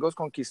vikingos,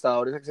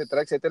 conquistadores,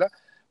 etcétera, etcétera.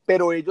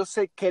 Pero ellos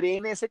se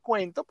creen ese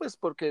cuento, pues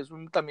porque es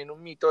también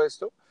un mito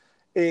esto,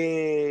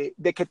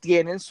 de que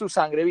tienen su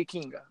sangre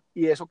vikinga.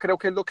 Y eso creo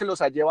que es lo que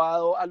los ha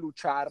llevado a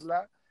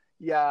lucharla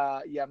y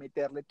a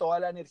meterle toda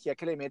la energía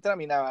que le meten. A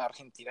mí, a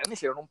Argentina me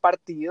hicieron un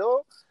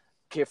partido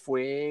que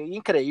fue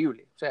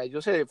increíble. O sea,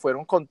 ellos se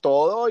fueron con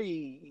todo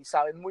y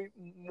saben muy,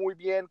 muy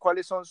bien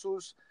cuáles son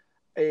sus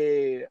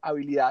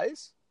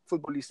habilidades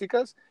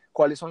futbolísticas,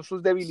 cuáles son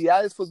sus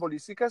debilidades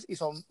futbolísticas y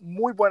son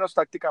muy buenos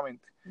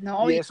tácticamente.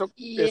 No, Y eso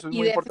es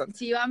muy importante.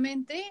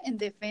 defensivamente, en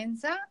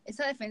defensa,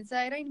 esa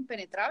defensa era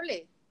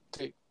impenetrable.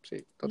 Sí,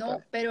 sí, total.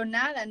 No, pero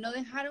nada, no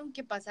dejaron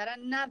que pasara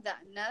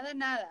nada, nada,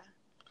 nada.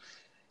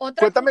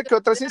 Cuéntame qué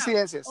otras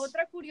incidencias.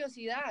 Otra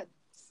curiosidad.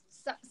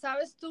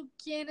 ¿Sabes tú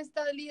quién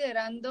está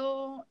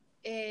liderando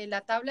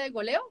la tabla de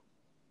goleo?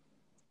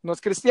 ¿No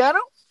es Cristiano?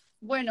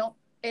 Bueno,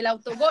 el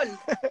autogol.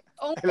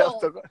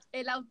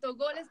 El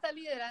autogol está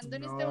liderando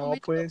en este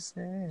momento. Puede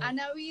ser. Han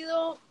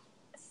habido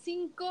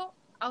 5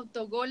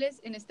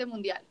 autogoles en este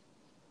mundial.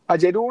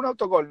 Ayer hubo un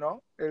autogol,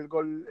 ¿no? ¿El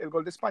gol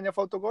de España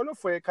fue autogol o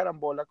fue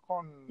carambola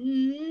con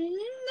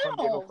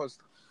Diego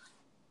Costa?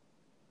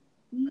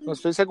 No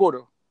estoy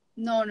seguro.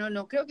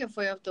 No, creo que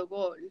fue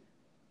autogol.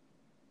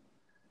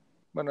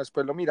 Bueno,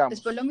 después lo miramos.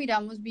 Después lo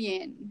miramos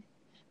bien.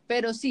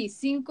 Pero sí,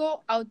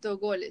 5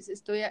 autogoles.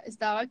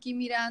 Estaba aquí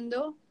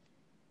mirando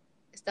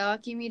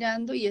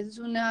y eso es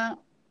una...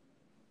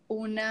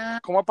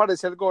 ¿Cómo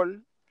aparece el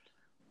gol?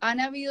 Han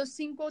habido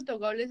 5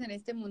 autogoles en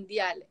este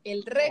mundial.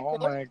 El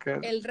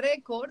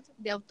récord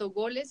de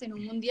autogoles en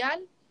un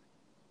mundial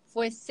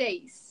fue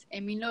 6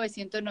 en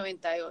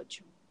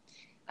 1998.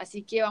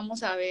 Así que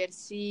vamos a ver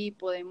si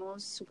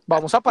podemos...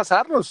 Vamos a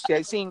pasarlos, si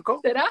hay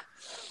 5. ¿Será?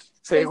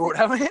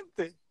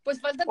 Seguramente.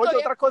 Pues faltan todavía...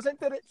 Otra cosa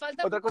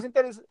interesante.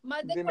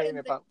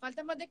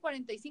 Faltan más de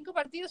 45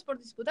 partidos por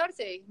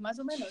disputarse, más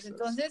o menos.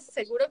 Entonces,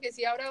 seguro que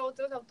sí habrá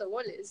otros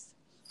autogoles.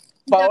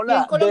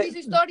 Paola, Colombia hizo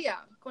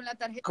historia con la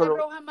tarjeta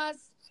roja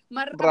más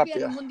rápida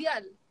en un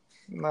mundial.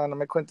 No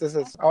me cuentes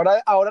eso.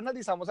 Ahora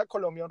analizamos a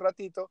Colombia un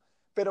ratito,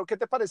 pero ¿qué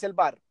te parece el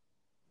VAR?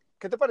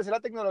 ¿Qué te parece la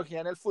tecnología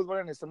en el fútbol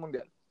en este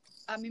mundial?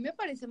 A mí me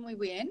parece muy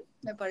bien,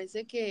 me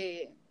parece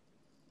que...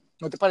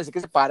 ¿No te parece que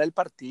se para el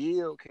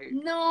partido?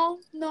 No,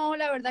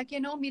 la verdad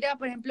que no. Mira,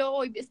 por ejemplo,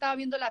 hoy estaba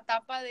viendo la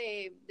tapa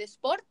de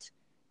Sport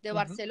de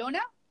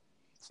Barcelona.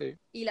 Sí.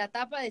 Y la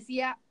tapa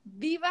decía,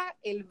 ¡viva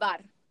el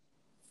VAR!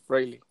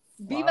 Really?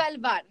 ¡Viva el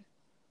VAR!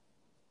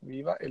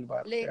 ¡Viva el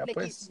VAR!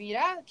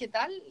 Mira, ¿qué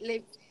tal?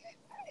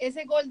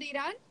 Ese gol de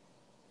Irán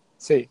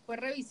fue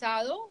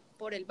revisado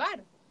por el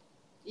VAR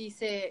y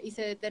se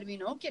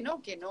determinó que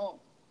no,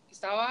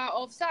 estaba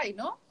offside,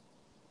 ¿no?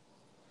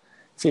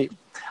 Sí,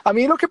 a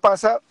mí lo que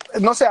pasa,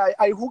 no sé,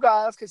 hay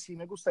jugadas que sí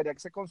me gustaría que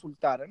se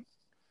consultaran,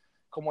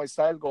 como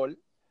esta del gol,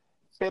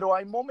 pero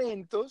hay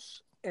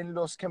momentos en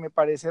los que me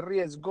parece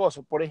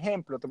riesgoso. Por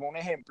ejemplo, te pongo un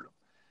ejemplo,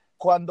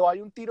 cuando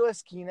hay un tiro de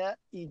esquina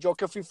y yo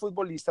que fui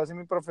futbolista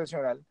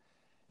semiprofesional,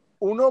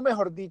 uno,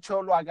 mejor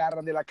dicho, lo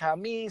agarran de la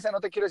camisa, no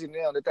te quiero decir ni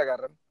de dónde te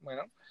agarran,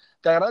 bueno,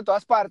 te agarran de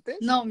todas partes.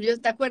 No,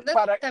 ¿te acuerdas?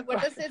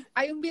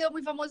 Hay un video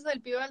muy famoso del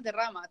Pío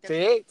Valderrama.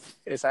 Sí,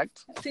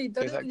 exacto. Sí,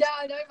 entonces exacto. Ya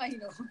me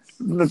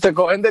imagino. Te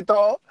cogen de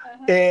todo,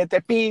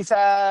 te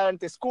pisan,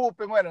 te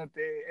escupen, bueno,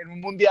 en un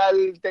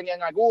mundial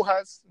tenían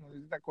agujas, no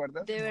sé si te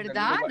acuerdas. ¿De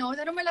verdad? No,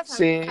 esa no me la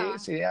sabía.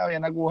 Sí,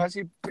 habían agujas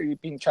y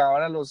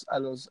pinchaban a los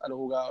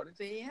jugadores.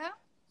 ¿Fija?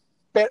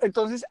 Pero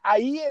entonces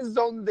ahí es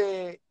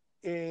donde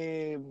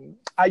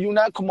hay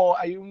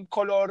un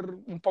color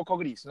un poco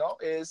gris, ¿no?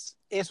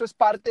 Eso es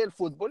parte del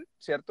fútbol,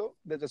 ¿cierto?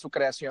 Desde su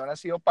creación ha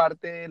sido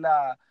parte de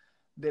la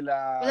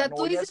o sea,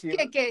 tú dices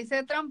que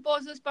ser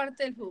tramposo es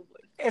parte del fútbol.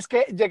 Es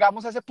que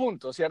llegamos a ese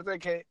punto, ¿cierto? De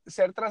que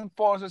ser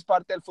tramposo es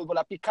parte del fútbol.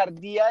 La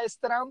picardía es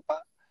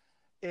trampa.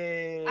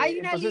 Hay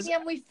una línea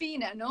muy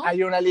fina, ¿no?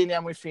 Hay una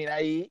línea muy fina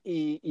ahí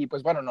y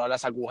pues bueno, no,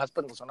 las agujas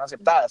pues no son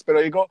aceptadas, pero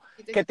digo,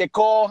 que te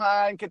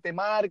cojan, que te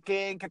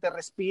marquen, que te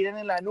respiren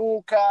en la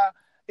nuca,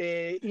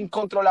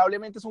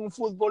 incontrolablemente es un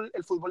fútbol,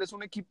 el fútbol es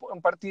un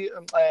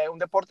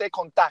deporte de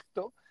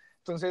contacto,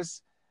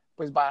 entonces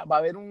pues va a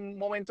haber un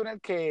momento en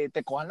el que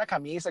te cojan la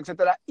camisa,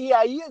 etcétera, y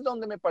ahí es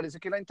donde me parece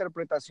que la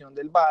interpretación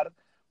del VAR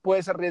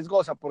puede ser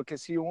riesgosa, porque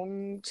si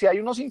hay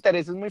unos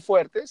intereses muy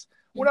fuertes,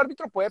 un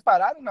árbitro puede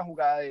parar una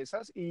jugada de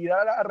esas y ir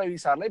a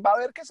revisarla y va a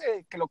ver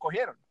que lo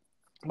cogieron,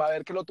 va a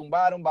ver que lo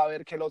tumbaron, va a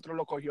ver que el otro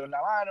lo cogió en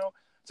la mano, o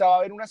sea, va a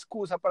haber una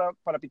excusa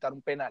para pitar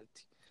un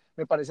penalti.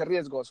 Me parece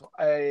riesgoso.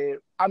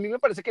 A mí me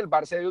parece que el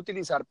VAR se debe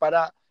utilizar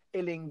para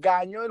el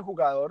engaño del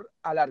jugador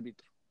al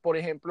árbitro. Por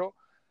ejemplo,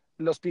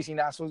 los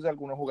piscinazos de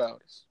algunos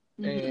jugadores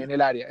en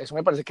el área. Eso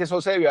me parece que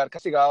eso se debió haber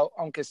castigado,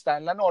 aunque está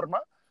en la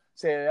norma,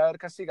 se debe haber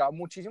castigado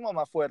muchísimo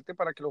más fuerte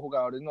para que los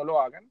jugadores no lo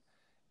hagan.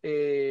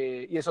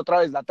 Y es otra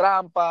vez la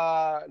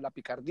trampa, la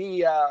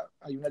picardía,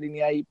 hay una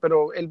línea ahí,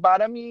 pero el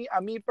VAR a mí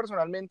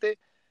personalmente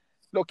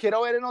lo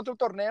quiero ver en otro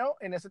torneo.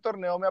 En este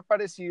torneo me ha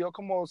parecido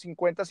como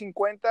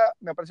 50-50,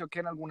 me ha parecido que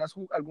en algunos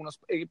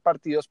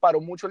partidos paró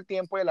mucho el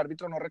tiempo y el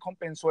árbitro no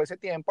recompensó ese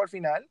tiempo al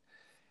final.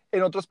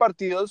 En otros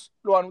partidos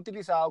lo han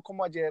utilizado,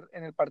 como ayer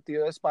en el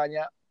partido de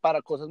España,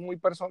 para cosas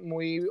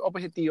muy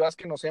objetivas,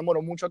 que no se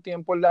demoró mucho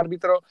tiempo el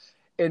árbitro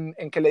en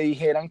que le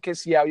dijeran que,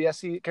 sí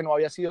que no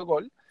había sido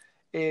gol.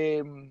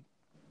 Eh,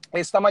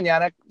 esta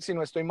mañana, si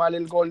no estoy mal,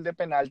 el gol de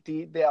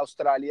penalti de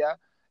Australia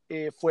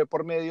fue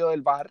por medio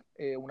del VAR,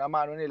 una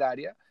mano en el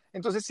área.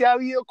 Entonces sí ha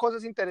habido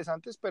cosas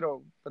interesantes,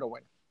 pero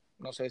bueno,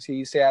 no sé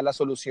si sea la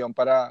solución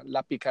para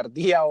la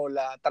picardía o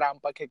la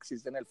trampa que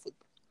existe en el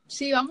fútbol.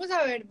 Sí, vamos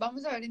a ver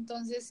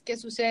entonces qué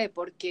sucede,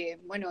 porque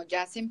bueno,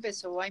 ya se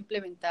empezó a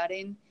implementar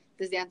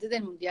desde antes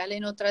del Mundial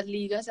en otras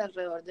ligas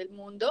alrededor del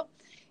mundo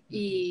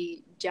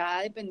y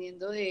ya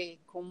dependiendo de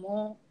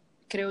cómo,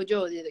 creo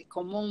yo, de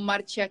cómo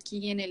marche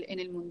aquí en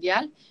el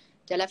Mundial,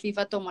 ya la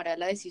FIFA tomará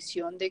la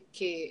decisión de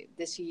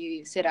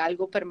si será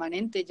algo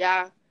permanente,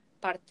 ya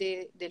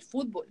parte del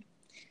fútbol.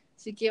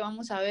 Así que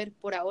vamos a ver,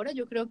 por ahora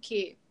yo creo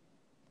que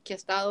ha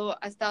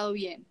estado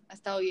bien, ha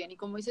estado bien. Y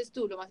como dices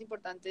tú, lo más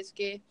importante es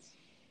que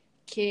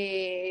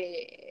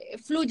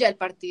fluya el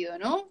partido,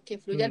 ¿no? Que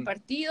fluya el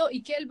partido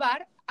y que el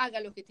VAR haga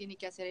lo que tiene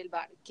que hacer el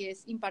VAR, que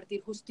es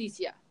impartir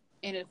justicia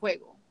en el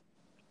juego.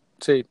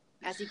 Sí.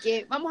 Así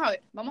que vamos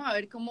a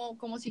ver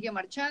cómo sigue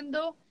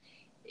marchando.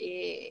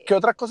 ¿Qué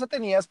otra cosa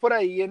tenías por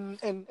ahí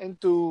en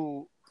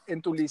tu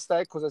lista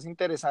de cosas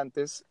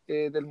interesantes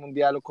del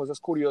Mundial o cosas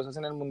curiosas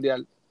en el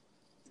Mundial?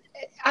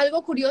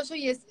 Algo curioso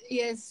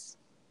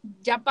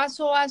ya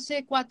pasó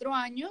hace 4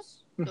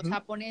 años, los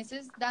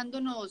japoneses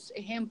dándonos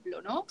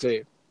ejemplo, ¿no?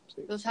 Sí,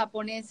 sí. Los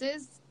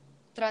japoneses,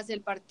 tras el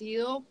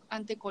partido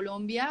ante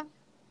Colombia,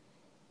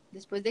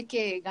 después de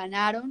que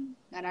ganaron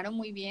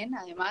muy bien,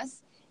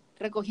 además,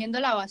 recogiendo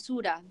la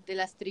basura de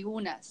las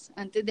tribunas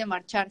antes de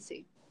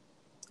marcharse.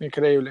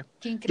 Increíble.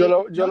 Qué increíble,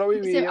 Yo ¿no? lo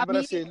viví en A mí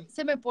Brasil.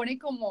 se me pone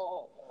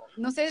como,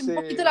 no sé, un Sí,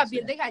 poquito la sí.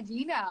 piel de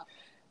gallina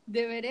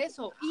de ver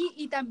eso.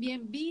 Y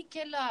también vi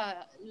que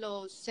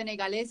los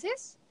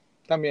senegaleses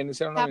También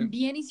hicieron lo mismo.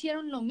 también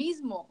hicieron lo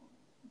mismo.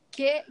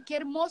 Qué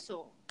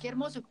hermoso,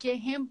 qué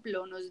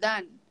ejemplo nos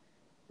dan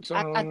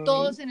a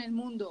todos en el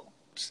mundo.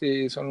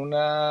 Sí,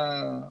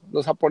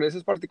 los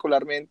japoneses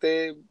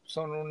particularmente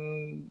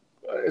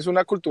es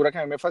una cultura que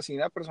a mí me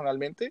fascina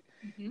personalmente.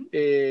 Uh-huh.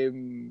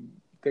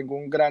 Tengo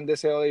un gran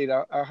deseo de ir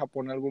a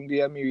Japón algún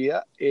día en mi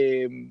vida.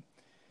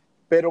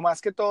 Pero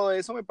más que todo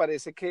eso, me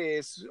parece que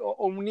es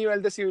un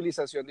nivel de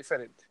civilización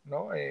diferente,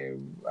 ¿no?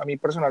 A mí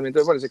personalmente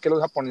me parece que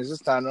los japoneses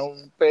están a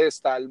un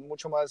pedestal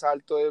mucho más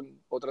alto de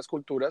otras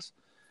culturas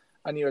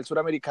a nivel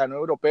suramericano,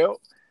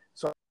 europeo.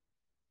 Son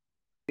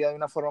de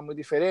una forma muy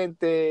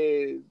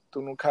diferente.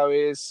 Tú nunca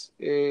ves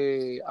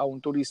a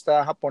un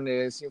turista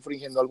japonés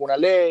infringiendo alguna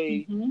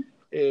ley. Uh-huh.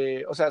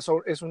 O sea,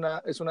 es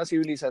una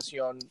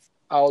civilización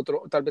a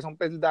otro, tal vez a un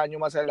peldaño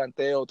más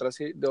adelante de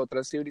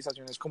otras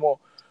civilizaciones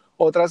como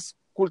otras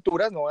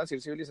culturas, no voy a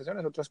decir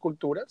civilizaciones, otras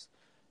culturas.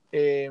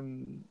 Eh,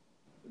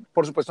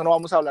 por supuesto no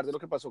vamos a hablar de lo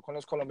que pasó con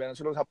los colombianos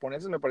y los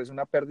japoneses, me parece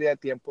una pérdida de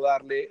tiempo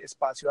darle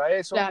espacio a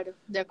eso. Claro,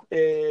 de acuerdo.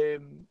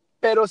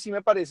 Pero sí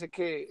me parece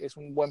que es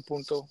un buen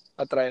punto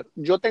a traer.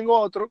 Yo tengo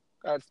otro,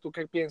 a ver tú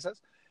qué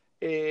piensas.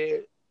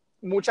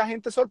 Mucha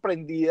gente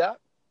sorprendida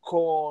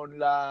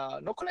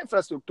no con la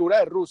infraestructura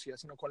de Rusia,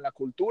 sino con la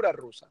cultura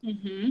rusa.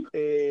 Uh-huh.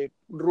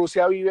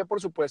 Rusia vive, por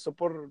supuesto,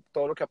 por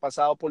todo lo que ha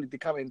pasado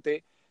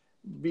políticamente,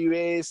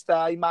 vive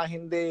esta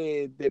imagen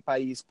de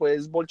país,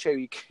 pues,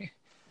 bolchevique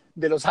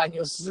de los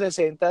años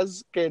 60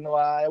 que no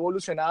ha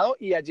evolucionado.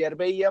 Y ayer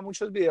veía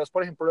muchos videos,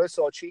 por ejemplo, de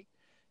Sochi,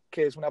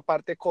 que es una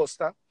parte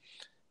costa,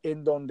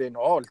 en donde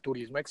no, el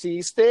turismo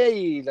existe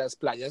y las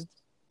playas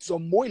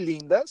son muy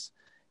lindas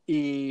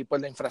y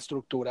pues la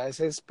infraestructura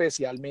es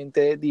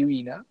especialmente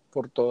divina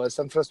por toda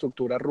esta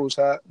infraestructura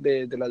rusa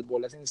de las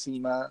bolas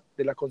encima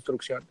de la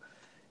construcción.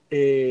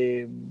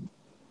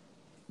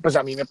 Pues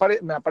a mí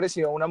me ha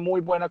parecido una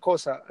muy buena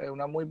cosa,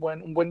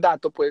 un buen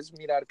dato, pues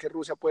mirar que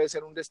Rusia puede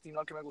ser un destino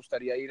al que me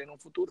gustaría ir en un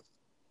futuro.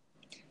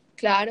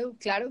 Claro,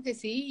 claro que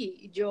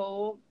sí.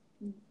 Yo,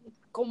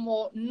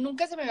 como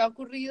nunca se me había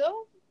ocurrido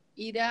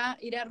ir a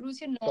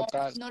Rusia,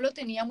 Total. no lo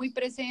tenía muy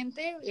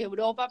presente.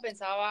 Europa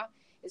pensaba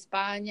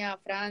España,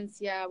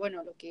 Francia,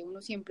 bueno, lo que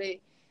uno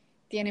siempre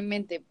tiene en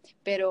mente,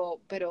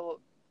 pero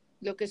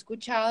lo que he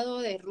escuchado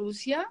de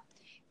Rusia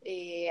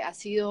ha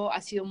sido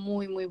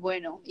muy, muy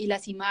bueno. Y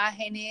las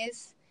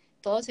imágenes,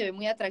 todo se ve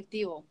muy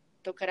atractivo.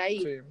 Tocará Sí,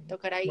 ir,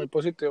 tocará muy ir.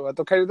 positivo. Va a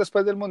tocar ir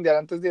después del Mundial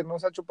antes de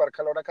irnos a chupar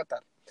calor a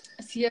Qatar.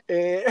 Así es.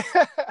 Eh,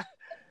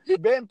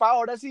 ven, Pa,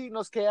 ahora sí,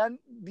 nos quedan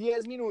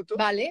 10 minutos.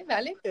 Vale,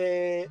 vale.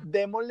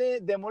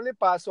 Démosle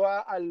paso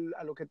a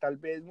lo que tal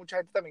vez mucha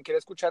gente también quiere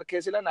escuchar, que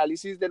es el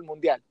análisis del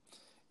Mundial.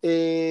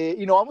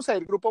 Y no vamos a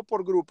ir grupo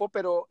por grupo,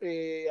 pero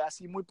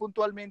así muy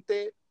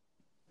puntualmente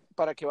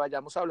para que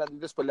vayamos hablando y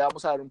después le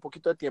vamos a dar un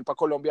poquito de tiempo a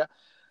Colombia.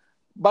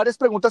 Varias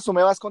preguntas tú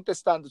me vas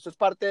contestando. Esto es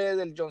parte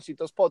del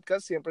Johncitos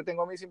Podcast. Siempre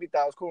tengo a mis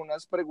invitados con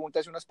unas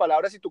preguntas y unas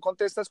palabras y tú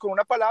contestas con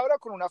una palabra o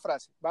con una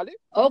frase, ¿vale?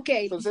 Ok,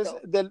 Entonces,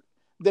 listo.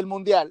 del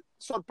Mundial,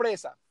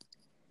 sorpresa,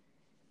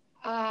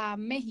 A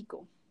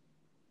México.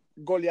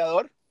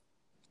 goleador,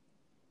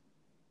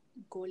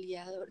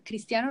 Goleador.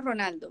 Cristiano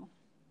Ronaldo.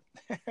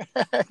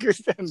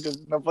 Cristian,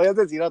 no podías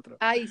decir otro.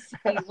 Ay, sí.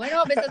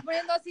 Bueno, me estás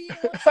poniendo así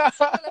contra la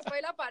espalda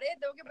de la pared.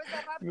 Tengo que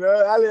pensar No,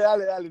 rápido.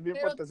 dale, no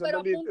importa.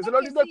 Pero Eso es apunta lo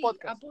que lindo del sí.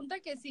 podcast. Apunta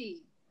que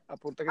sí.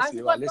 Apunta que sí,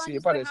 ¿Hace vale, cuántos sí,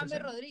 años fue parece, sí.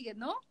 James Rodríguez,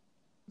 no?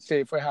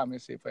 Sí, fue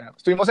James, sí, fue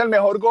James. Tuvimos el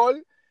mejor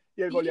gol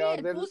y el Sí,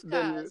 goleador el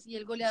Puskás y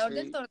el goleador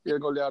del sí, torneo. y el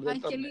goleador del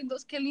Ay, torneo.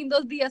 qué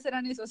lindos días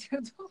eran esos,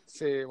 ¿cierto?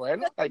 Sí,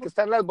 bueno, hay que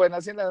estar en las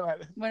buenas y en las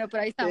malas. Bueno,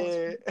 pero ahí estamos.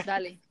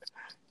 Dale.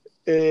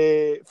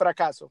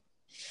 Fracaso.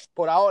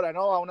 Por ahora,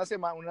 ¿no? A una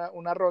semana,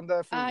 una ronda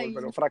de fútbol,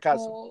 pero Ay,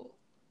 fracaso.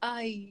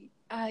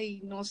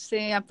 no. No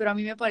sé, pero a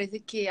mí me parece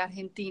que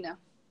Argentina.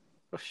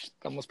 Uf,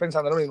 estamos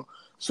pensando lo mismo.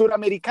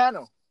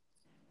 Suramericano.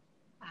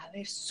 A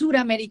ver,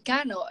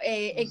 suramericano.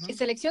 Uh-huh.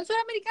 ¿Selección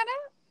suramericana?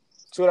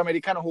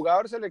 Suramericano,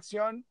 jugador,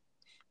 selección,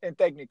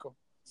 técnico.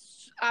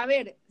 A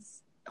ver,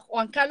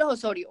 Juan Carlos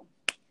Osorio.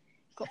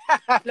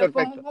 Lo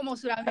pongo como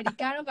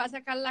suramericano, que va a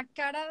sacar la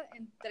cara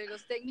entre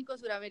los técnicos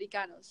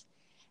suramericanos.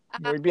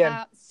 Muy bien.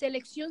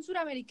 Selección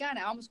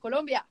suramericana, vamos,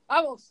 Colombia,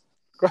 vamos.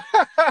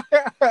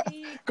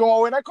 Como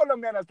buena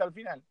colombiana hasta el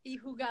final. Y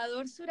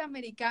jugador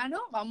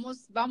suramericano,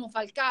 vamos,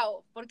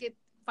 Falcao, porque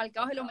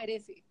Falcao se lo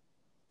merece.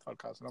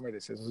 Falcao se lo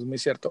merece, eso es muy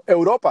cierto.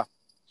 Europa.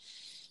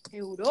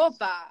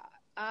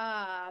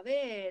 A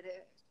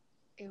ver,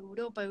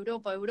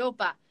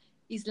 Europa.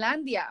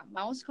 Islandia,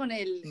 vamos con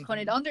el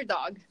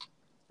underdog.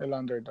 El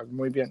underdog,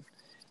 muy bien.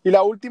 Y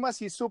la última,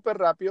 sí, súper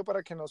rápido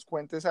para que nos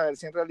cuentes a ver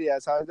si en realidad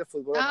sabes de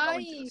fútbol o no.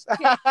 Ay,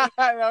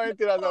 No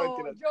mentiras.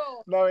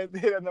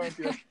 No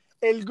mentiras.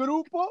 El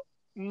grupo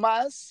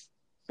más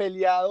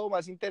peleado,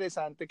 más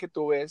interesante que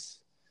tú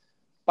ves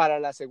para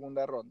la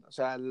segunda ronda. O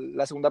sea,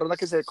 la segunda ronda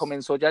que se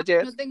comenzó ya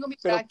ayer. No tengo mi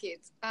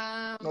bracket.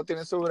 No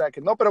tienes tu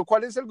bracket. No, pero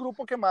 ¿cuál es el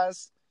grupo que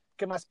más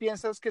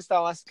piensas que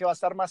va a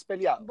estar más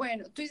peleado?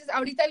 Bueno, tú dices,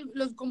 ahorita,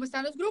 ¿cómo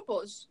están los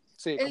grupos?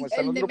 Sí, ¿cómo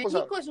están los grupos? El de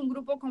México es un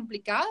grupo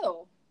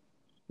complicado.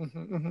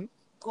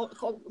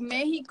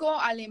 México,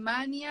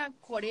 Alemania,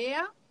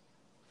 Corea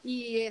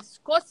y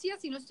Escocia,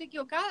 si no estoy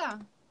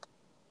equivocada.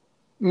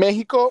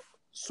 México,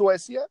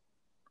 Suecia,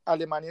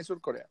 Alemania y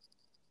Surcorea.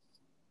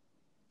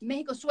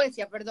 México,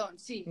 Suecia, perdón,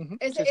 sí.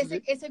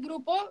 Ese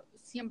grupo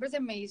siempre se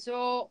me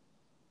hizo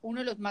uno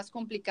de los más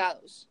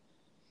complicados.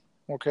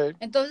 Okay.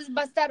 Entonces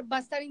va a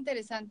estar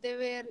interesante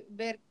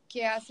ver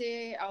qué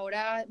hace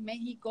ahora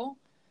México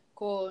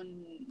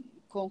con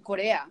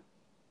Corea.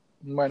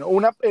 Bueno,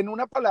 en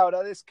una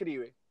palabra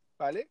describe,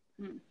 ¿vale?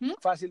 Uh-huh.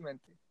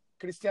 Fácilmente.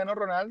 Cristiano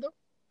Ronaldo.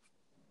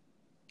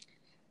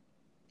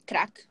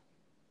 Crack.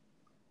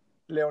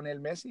 Lionel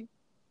Messi.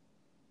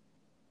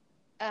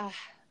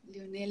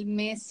 Lionel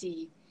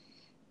Messi.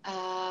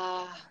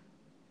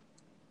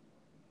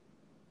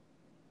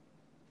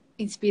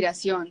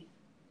 Inspiración.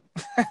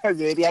 Yo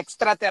diría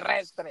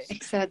extraterrestre.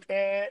 Exacto.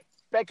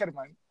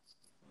 Peckerman.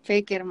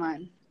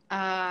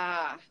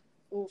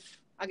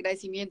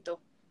 Agradecimiento.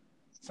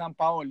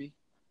 Sampaoli.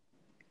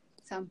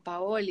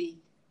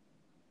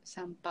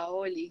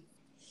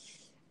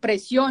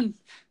 Presión.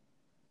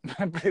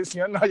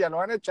 Presión, no, ya lo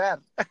van a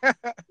echar.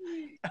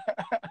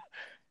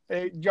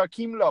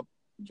 Joaquim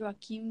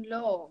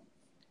Löw.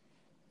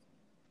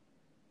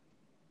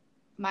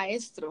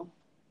 Maestro.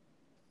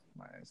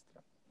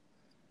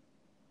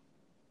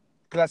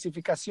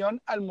 Clasificación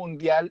al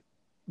Mundial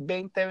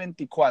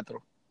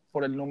 2024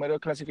 por el número de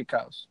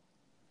clasificados.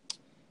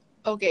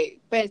 Ok,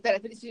 pero espera,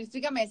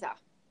 explícame esa.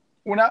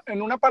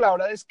 En una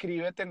palabra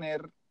describe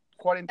tener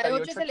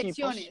 48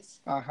 selecciones.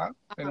 Equipos. Ajá,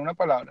 en una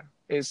palabra.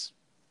 Es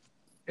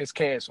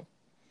que eso.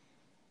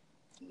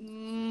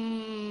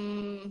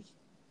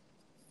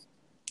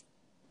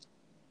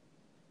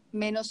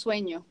 Menos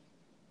sueño.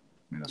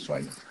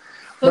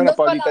 Bueno,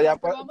 Paulita,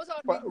 palabras,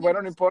 ya.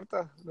 Bueno, no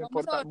importa.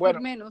 Vamos a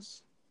dormir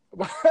menos.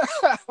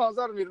 Vamos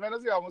a dormir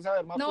menos y vamos a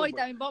ver más fútbol. Y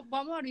también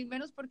vamos a dormir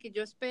menos porque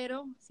yo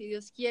espero, si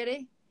Dios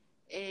quiere,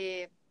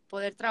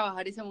 poder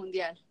trabajar ese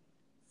mundial.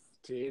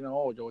 Sí,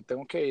 no, yo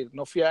tengo que ir.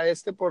 No fui a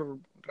por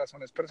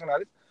razones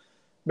personales.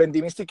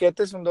 Vendí mis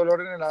tiquetes, un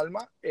dolor en el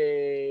alma.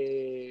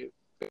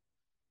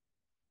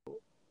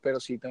 Pero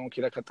sí tengo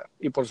que ir a Qatar.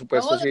 Y por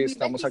supuesto, sí,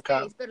 estamos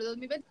acá. Pero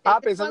 2026.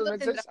 ¿Pensas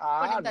 2026?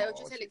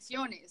 48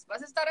 selecciones.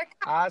 ¿Vas a estar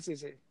acá? Sí.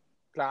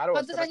 Claro.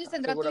 ¿Cuántos años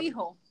tendrá tu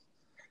hijo?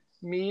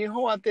 Mi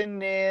hijo va a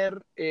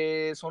tener,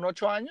 ¿son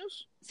 8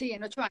 años? Sí,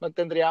 en 8 años.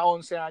 Tendría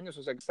 11 años,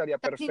 o sea que estaría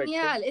perfecto.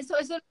 Genial, eso.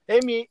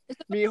 Mi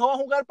hijo va a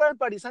jugar para el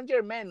Paris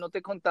Saint-Germain, no te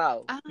he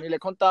contado. Ni le he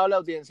contado a la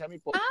audiencia a mi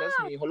podcast.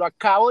 Mi hijo lo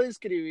acabo de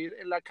inscribir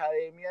en la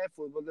Academia de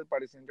Fútbol del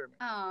Paris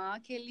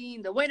Saint-Germain. Qué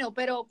lindo. Bueno,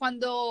 pero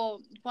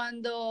cuando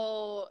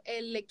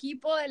el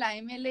equipo de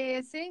la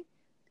MLS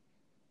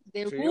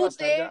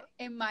debute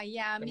en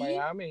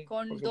Miami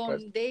con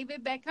Don David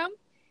Beckham,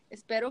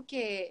 espero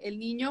que el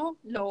niño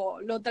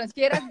lo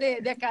transfieras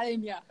de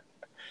academia.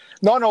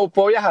 No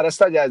puedo viajar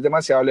hasta allá, es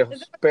demasiado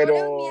lejos. Pero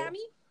Miami?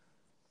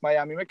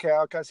 Miami me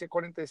queda casi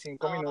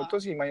 45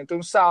 minutos y imagínate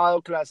un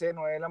sábado, clase de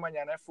 9 de la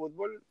mañana de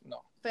fútbol,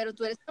 no. Pero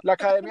tú eres la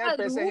academia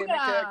del PSG me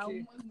queda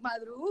aquí.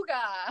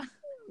 Madruga.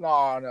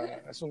 No,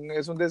 es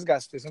un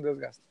desgaste, es un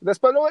desgaste.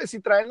 Después, si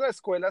traen la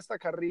escuela hasta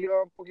acá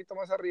arriba, un poquito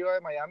más arriba de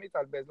Miami,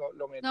 tal vez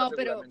lo meta No,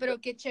 seguramente. pero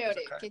qué Esa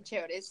chévere, qué academia.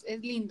 chévere. Es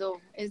lindo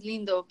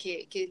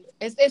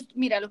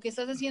mira, lo que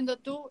estás haciendo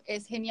tú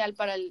es genial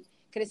para el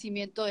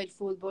crecimiento del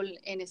fútbol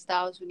en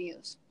Estados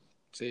Unidos.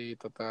 Sí,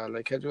 total,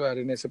 hay que ayudar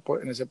en ese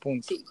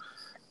punto. Sí.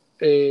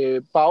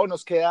 Pau,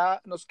 nos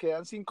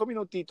quedan 5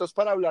 minutitos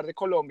para hablar de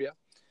Colombia.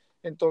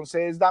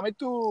 Entonces, dame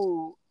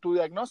tu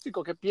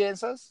diagnóstico. ¿Qué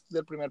piensas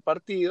del primer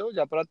partido?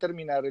 Ya para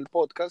terminar el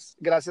podcast.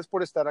 Gracias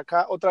por estar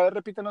acá. Otra vez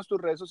repítenos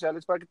tus redes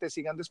sociales para que te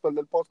sigan después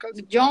del podcast.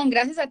 John,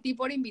 gracias a ti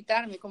por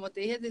invitarme. Como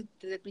te dije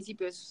desde el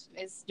principio,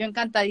 yo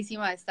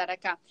encantadísima de estar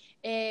acá.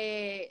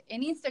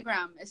 En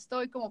Instagram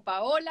estoy como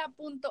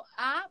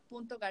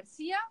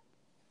paola.a.garcía.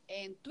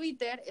 En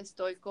Twitter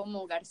estoy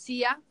como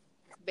García,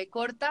 B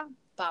corta,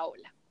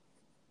 Paola.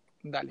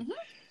 Dale. Uh-huh.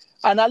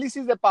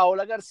 Análisis de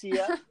Paola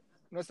García,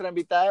 nuestra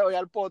invitada de hoy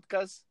al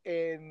podcast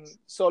en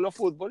Solo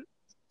Fútbol.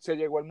 Se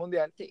llegó al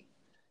Mundial. Sí.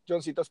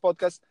 Johncitos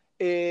Podcast.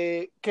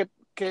 ¿Cuál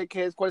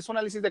es su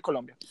análisis de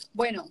Colombia?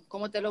 Bueno,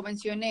 como te lo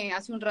mencioné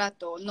hace un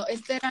rato, no,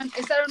 esta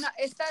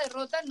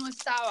derrota no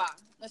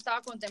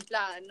estaba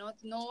contemplada,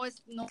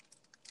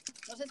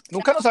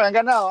 Nunca nos habían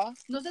ganado, ¿eh?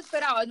 No se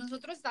esperaba,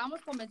 nosotros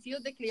estábamos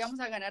convencidos de que íbamos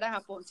a ganar a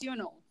Japón, ¿sí o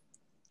no?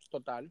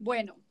 Total.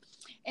 Bueno,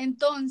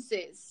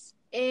 entonces,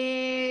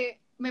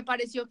 me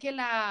pareció que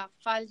la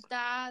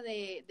falta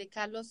de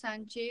Carlos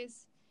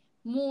Sánchez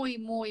muy,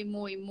 muy,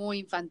 muy, muy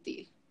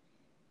infantil.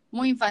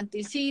 Muy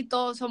infantil, sí,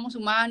 todos somos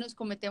humanos,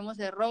 cometemos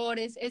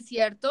errores, es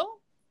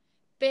cierto,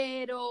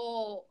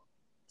 pero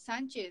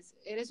Sánchez,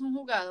 eres un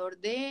jugador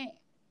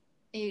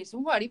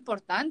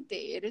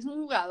importante, eres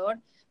un jugador,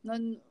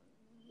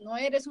 no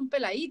eres un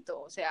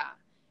peladito, o sea,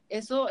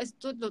 esto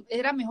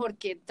era mejor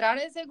que entrar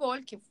ese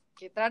gol, que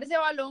entrar ese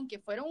balón, que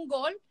fuera un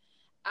gol,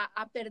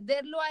 a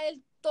perderlo a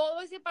él todo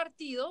ese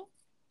partido,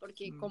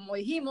 porque como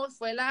dijimos,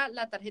 fue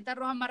la tarjeta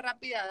roja más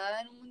rápida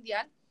dada en un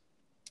mundial,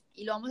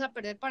 y lo vamos a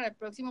perder para el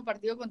próximo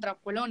partido contra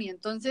Polonia.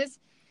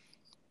 Entonces,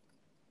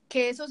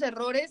 que esos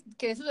errores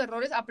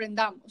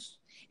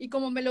aprendamos. Y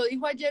como me lo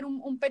dijo ayer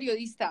un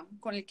periodista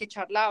con el que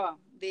charlaba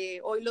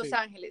de Hoy Los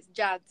Ángeles,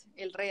 Jad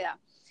El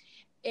Reda,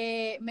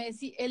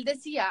 él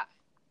decía,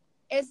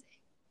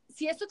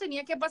 si esto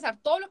tenía que pasar,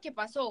 todo lo que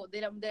pasó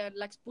de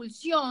la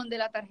expulsión, de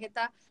la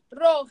tarjeta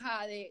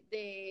roja,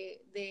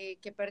 de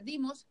que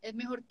perdimos, es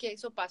mejor que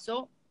eso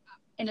pasó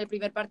en el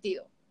primer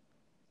partido.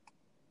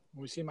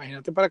 Uy, sí,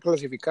 imagínate para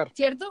clasificar.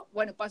 ¿Cierto?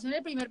 Bueno, pasó en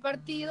el primer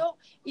partido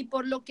y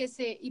por lo que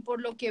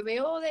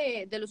veo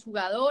de los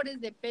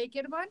jugadores de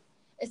Pekerman,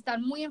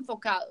 están muy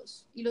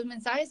enfocados. Y los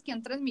mensajes que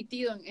han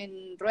transmitido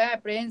en rueda de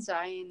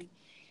prensa,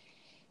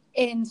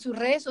 en sus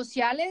redes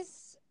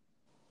sociales,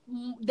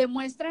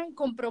 demuestran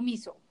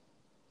compromiso.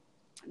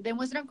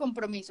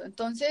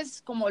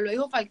 Entonces, como lo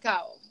dijo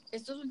Falcao,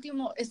 estos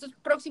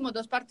próximos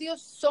 2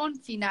 partidos son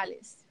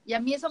finales. Y a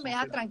mí eso me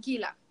deja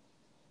tranquila.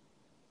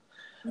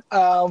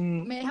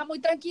 Me deja muy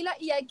tranquila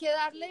y hay que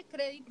darle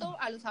crédito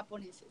a los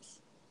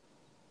japoneses.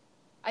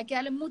 Hay que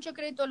darle mucho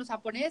crédito a los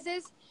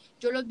japoneses.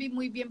 Yo los vi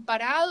muy bien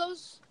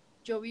parados.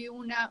 Yo vi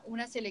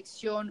una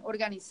selección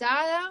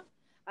organizada.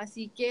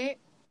 Así que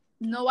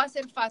no va a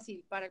ser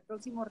fácil para el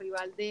próximo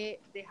rival de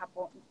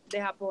Japón.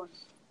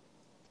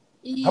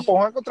 Y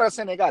Japón va contra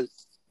Senegal.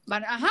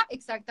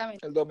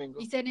 Exactamente. El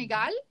domingo. ¿Y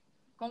Senegal?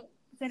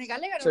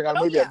 Senegal le ganó Senegal a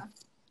Colombia. Muy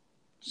bien.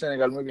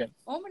 Senegal muy bien.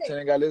 Hombre.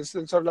 Senegal es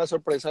la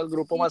sorpresa del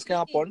grupo, más que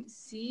Japón.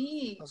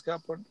 Sí. Más que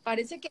Japón.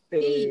 Parece que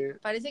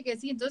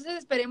sí. Entonces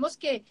esperemos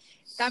que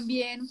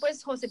también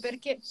pues José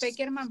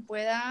Pekerman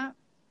pueda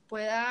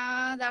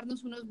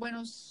darnos unos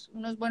buenos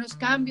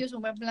cambios,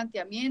 un buen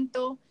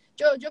planteamiento.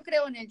 Yo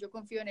creo en él, yo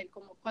confío en él.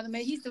 Como cuando me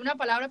dijiste una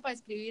palabra para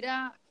escribir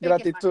a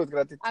Pekerman,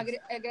 gratitud.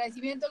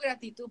 Agradecimiento,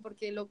 gratitud,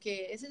 porque lo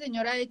que ese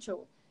señor ha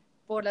hecho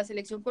por la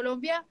Selección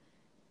Colombia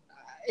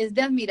es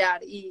de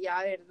admirar. Y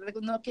a ver,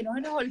 que no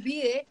se nos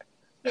olvide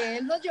que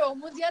él nos llevó a un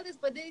mundial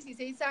después de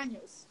 16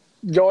 años.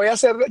 Yo voy a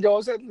ser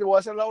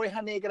la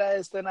oveja negra de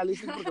este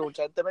análisis porque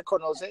mucha gente me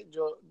conoce.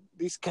 Yo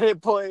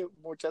discrepo de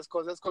muchas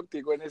cosas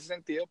contigo en ese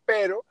sentido,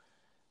 pero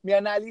mi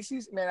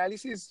análisis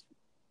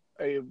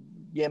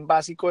bien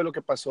básico de lo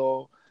que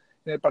pasó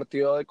en el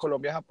partido de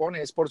Colombia-Japón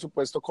es, por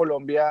supuesto,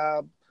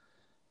 Colombia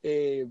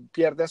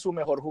pierde a su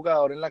mejor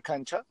jugador en la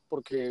cancha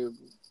porque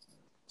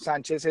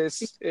Sánchez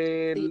es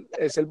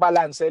el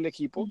balance del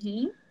equipo.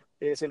 Uh-huh.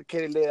 Es el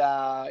que le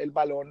da el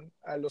balón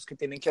a los que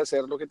tienen que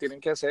hacer lo que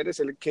tienen que hacer, es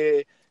el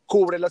que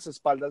cubre las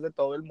espaldas de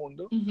todo el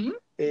mundo. Uh-huh.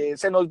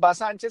 Se nos va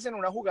Sánchez en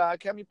una jugada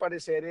que a mi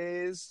parecer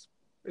es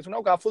una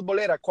jugada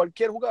futbolera.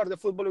 Cualquier jugador de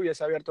fútbol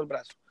hubiese abierto el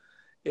brazo.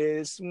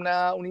 Es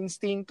un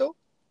instinto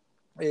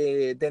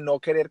de no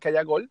querer que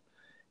haya gol.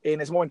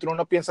 En ese momento uno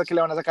no piensa que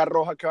le van a sacar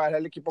roja, que va a dar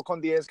el equipo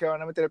con 10, que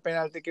van a meter el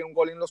penalti, que un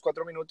gol en los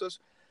 4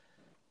 minutos.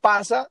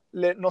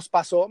 Nos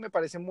pasó, me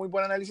parece muy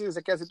buen análisis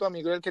ese que hace tu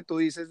amigo y el que tú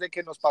dices de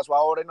que nos pasó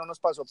ahora y no nos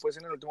pasó pues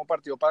en el último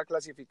partido para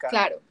clasificar.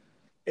 Claro.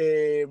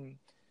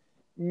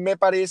 Me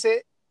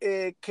parece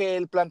que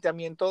el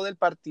planteamiento del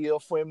partido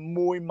fue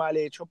muy mal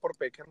hecho por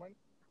Pekerman.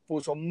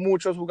 puso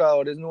muchos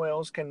jugadores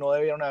nuevos que no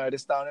debieron haber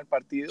estado en el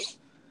partido.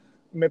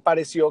 Me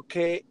pareció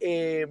que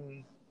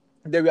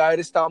debió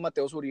haber estado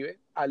Mateo Uribe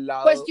al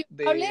lado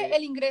cuestionable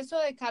el ingreso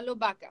de Carlos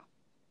Vaca.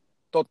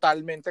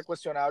 Totalmente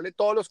cuestionable.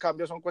 Todos los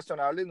cambios son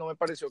cuestionables. No me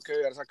pareció que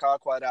debiera haber sacado a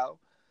Cuadrado.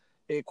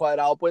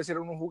 Cuadrado puede ser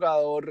un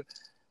jugador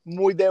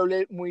muy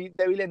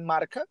débil en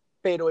marca,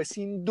 pero es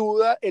sin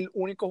duda el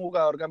único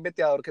jugador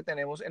gambeteador que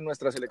tenemos en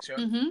nuestra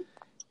selección.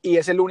 Y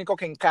es el único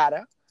que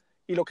encara.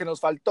 Y lo que nos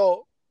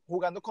faltó,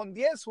 jugando con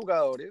 10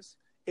 jugadores,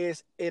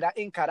 era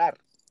encarar,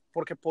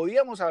 porque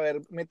podíamos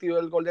haber metido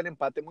el gol del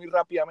empate muy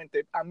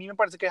rápidamente. A mí me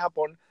parece que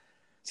Japón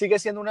sigue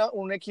siendo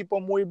un equipo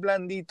muy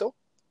blandito.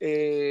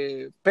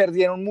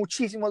 Perdieron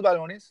muchísimos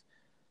balones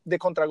de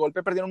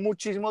contragolpe, perdieron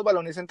muchísimos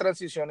balones en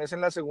transiciones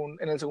en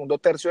el segundo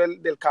tercio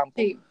del campo.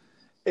 Sí.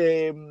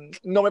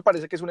 No me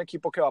parece que es un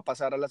equipo que va a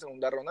pasar a la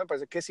segunda ronda. Me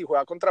parece que si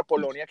juega contra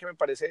Polonia, que me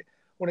parece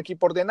un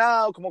equipo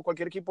ordenado, como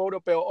cualquier equipo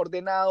europeo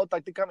ordenado,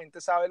 tácticamente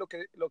sabe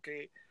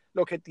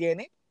lo que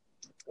tiene,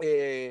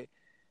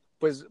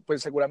 pues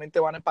seguramente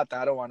van a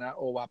empatar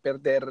o va a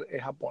perder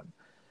Japón.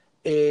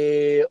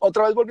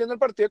 Otra vez volviendo al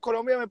partido de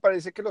Colombia, me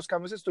parece que los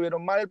cambios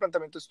estuvieron mal, el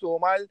planteamiento estuvo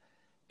mal.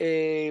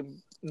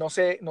 No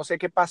sé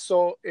qué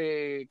pasó.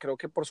 Creo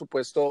que por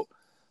supuesto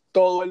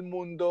todo el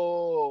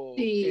mundo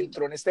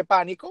entró en este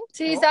pánico,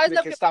 sí, ¿no? ¿sabes de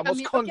lo que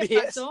estamos con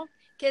 10. Pasó?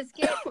 Que es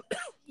que,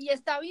 y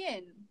está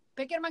bien,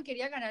 Pekerman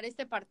quería ganar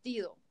este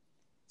partido,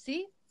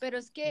 ¿sí? Pero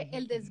es que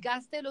el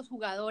desgaste de los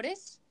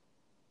jugadores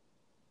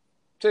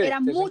era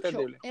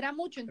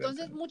mucho.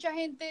 Entonces mucha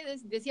gente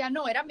decía,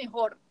 no, era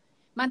mejor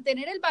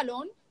mantener el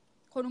balón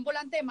con un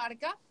volante de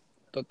marca,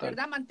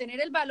 ¿verdad? Mantener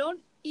el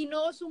balón y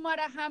no sumar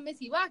a James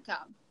y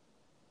Vaca.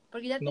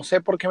 Porque ya no sé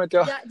por qué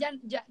metió.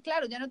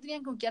 Claro, ya no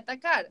tenían con qué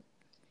atacar.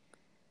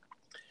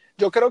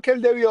 Yo creo que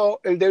él debió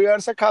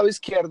haber sacado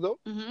Izquierdo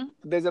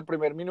desde el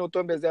primer minuto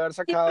en vez de haber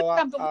sacado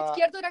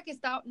Izquierdo era que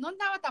no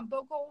andaba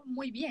tampoco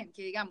muy bien,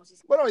 que digamos.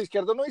 Bueno,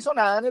 Izquierdo no hizo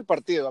nada en el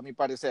partido, a mi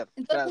parecer.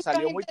 Entonces, o sea,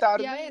 salió muy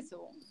tarde.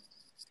 Eso.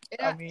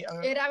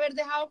 Era haber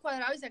dejado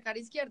Cuadrado y sacar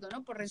Izquierdo,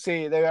 ¿no?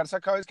 Sí, debe haber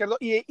sacado Izquierdo.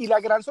 Y la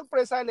gran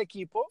sorpresa del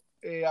equipo,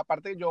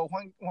 aparte de yo,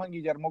 Juan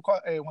Guillermo,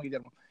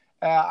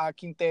 a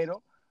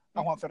Quintero,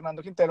 a Juan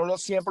Fernando Quintero,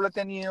 siempre lo he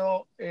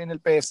tenido en el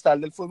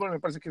pedestal del fútbol. Me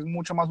parece que es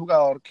mucho más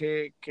jugador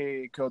que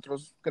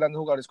otros grandes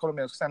jugadores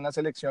colombianos que están en la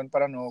selección,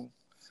 para no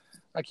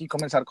aquí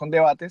comenzar con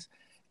debates.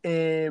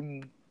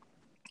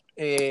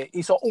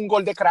 Hizo un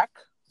gol de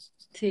crack.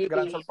 Sí.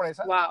 Gran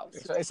sorpresa. Wow.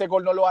 Ese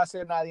gol no lo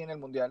hace nadie en el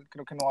Mundial.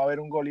 Creo que no va a haber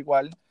un gol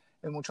igual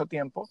en mucho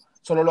tiempo.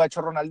 Solo lo ha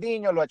hecho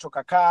Ronaldinho, lo ha hecho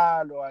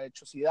Kaká, lo ha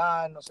hecho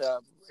Zidane. O sea,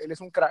 él es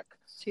un crack.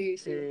 Sí.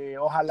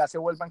 Ojalá se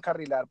vuelva a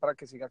encarrilar para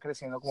que siga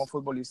creciendo como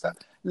futbolista.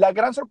 La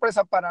gran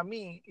sorpresa para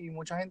mí, y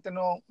mucha gente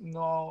no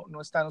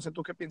está, no sé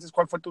tú qué piensas,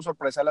 ¿cuál fue tu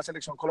sorpresa de la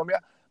selección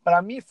Colombia?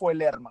 Para mí fue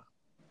Lerma.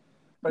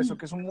 Parece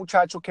que es un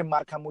muchacho que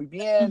marca muy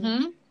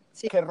bien,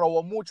 que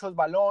robó muchos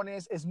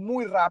balones, es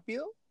muy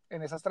rápido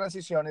en esas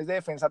transiciones de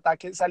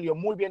defensa-ataque, salió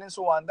muy bien en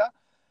su banda,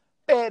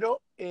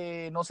 pero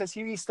no sé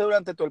si viste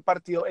durante todo el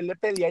partido, él le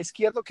pedía a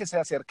Izquierdo que se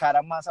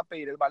acercara más a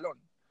pedir el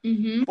balón,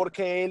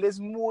 porque él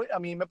a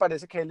mí me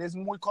parece que él es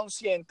muy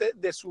consciente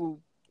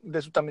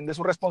también de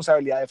su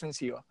responsabilidad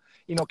defensiva,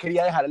 y no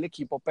quería dejar al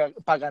equipo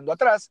pagando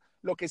atrás,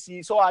 lo que sí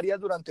hizo Arias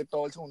durante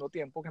todo el segundo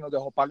tiempo, que nos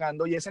dejó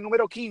pagando, y ese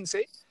número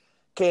 15,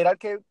 que era el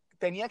que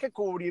tenía que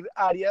cubrir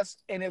Arias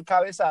en el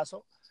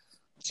cabezazo,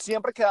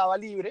 siempre quedaba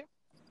libre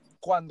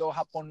cuando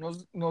Japón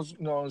nos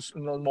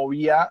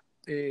movía.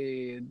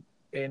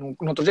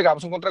 Nosotros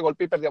llegábamos a un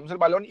contragolpe y perdíamos el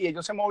balón, y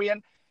ellos se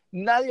movían.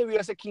 Nadie vio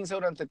ese 15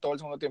 durante todo el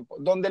segundo tiempo.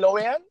 Donde lo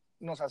vean,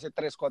 nos hace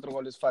 3-4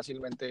 goles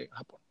fácilmente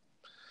Japón.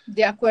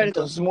 De acuerdo.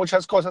 Entonces,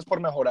 muchas cosas por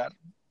mejorar,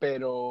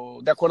 pero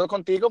de acuerdo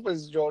contigo,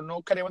 pues yo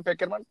no creo en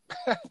Pekerman.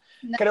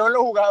 No. Creo en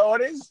los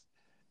jugadores.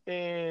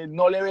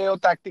 No le veo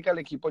táctica al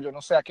equipo. Yo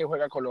no sé a qué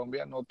juega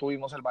Colombia. No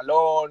tuvimos el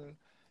balón.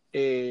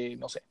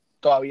 No sé.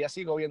 Todavía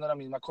sigo viendo la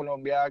misma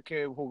Colombia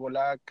que jugó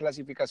la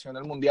clasificación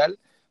del Mundial,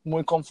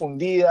 muy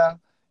confundida,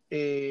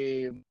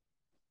 de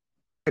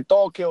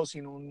toque o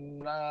sin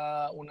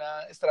una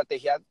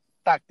estrategia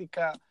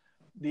táctica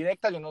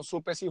directa. Yo no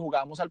supe si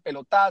jugábamos al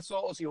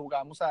pelotazo o si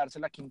jugábamos a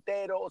dársela a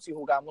Quintero o si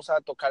jugábamos a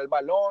tocar el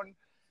balón.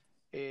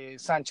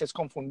 Sánchez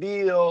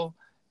confundido,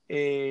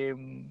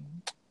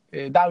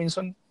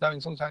 Davinson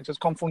Sánchez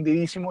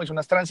confundidísimo, hizo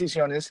unas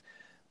transiciones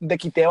de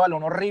quite de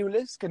balón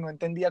horribles que no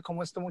entendía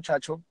cómo este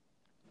muchacho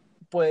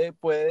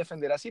puede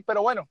defender así,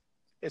 pero bueno,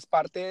 es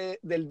parte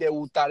del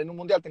debutar en un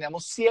mundial.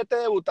 Teníamos 7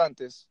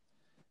 debutantes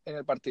en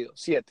el partido,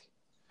 7.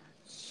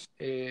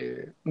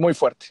 Muy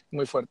fuerte,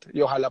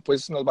 y ojalá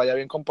pues nos vaya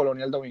bien con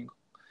Polonia el domingo.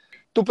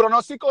 Tu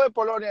pronóstico de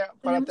Polonia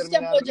para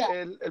terminar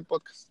el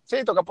podcast.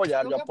 Sí, toca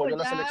apoyar, yo apoyo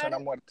la selección a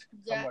muerte.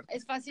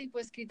 Es fácil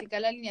pues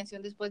criticar la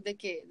alineación después de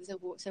que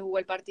se jugó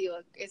el partido.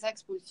 Esa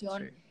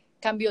expulsión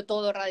cambió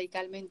todo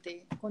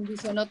radicalmente,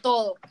 condicionó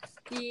todo.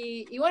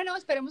 Y bueno,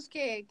 esperemos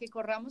que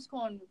corramos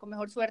con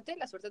mejor suerte.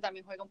 La suerte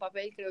también juega un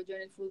papel, creo yo,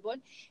 en el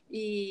fútbol.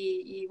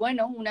 Y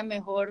bueno, un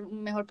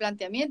mejor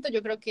planteamiento.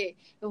 Yo creo que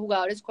los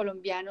jugadores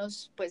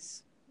colombianos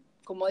pues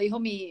como dijo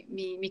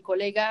mi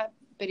colega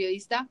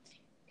periodista,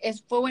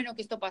 fue bueno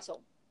que esto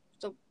pasó.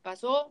 Esto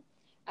pasó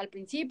al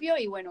principio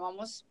y bueno,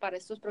 vamos para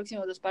estos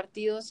próximos 2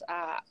 partidos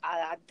a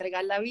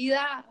entregar la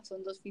vida.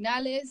 Son 2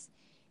 finales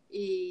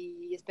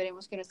y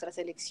esperemos que nuestra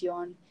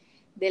selección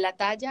dé la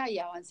talla y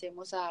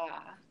avancemos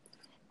a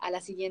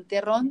la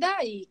siguiente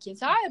ronda y quién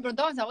sabe, de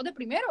pronto avanzamos de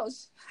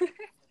primeros.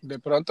 De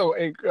pronto,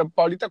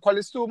 Paulita, ¿cuál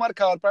es tu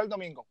marcador para el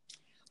domingo?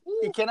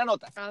 ¿Y quién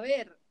anota? A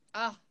ver,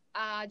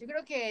 yo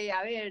creo que,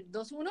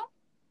 2-1.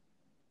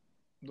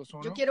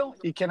 2-1. Yo quiero.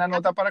 ¿Y quién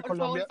anota para por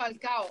Colombia?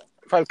 Favor,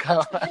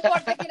 Falcao. No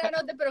importa quién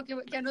anote, pero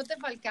que anote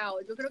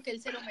Falcao. Yo creo que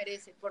él se lo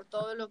merece por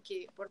todo lo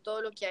que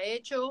ha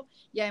hecho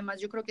y además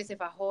yo creo que se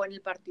fajó en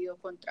el partido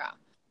contra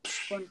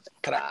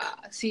contra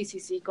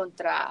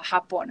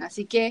Japón.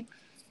 Así que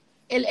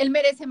él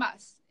merece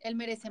más.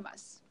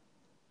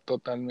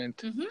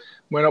 Totalmente.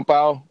 Bueno,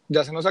 Pau,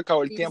 ya se nos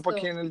acabó el Listo. tiempo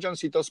aquí en el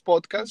Johncitos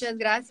Podcast. Muchas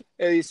gracias.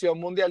 Edición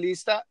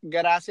mundialista.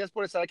 Gracias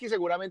por estar aquí.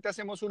 Seguramente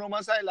hacemos uno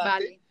más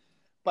adelante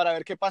para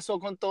ver qué pasó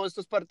con todos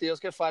estos partidos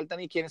que faltan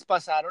y quiénes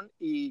pasaron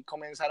y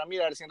comenzar a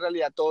mirar si en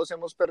realidad todos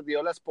hemos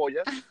perdido las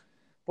pollas,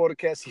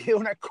 porque ha sido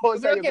una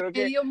cosa. Yo creo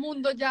que medio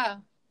mundo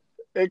ya.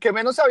 El que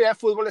menos sabía de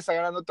fútbol está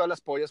ganando todas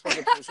las pollas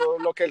porque puso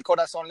lo que el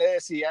corazón le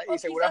decía y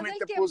seguramente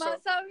el que puso.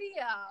 Más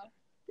sabía.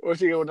 O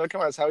sí, uno el que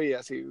más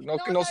sabía, sí. No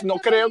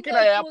creo que le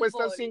haya puesto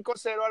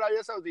 5-0 a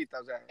Arabia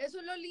Saudita. O sea. Eso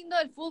es lo lindo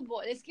del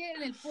fútbol. Es que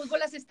en el fútbol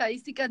las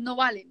estadísticas no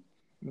valen.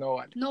 No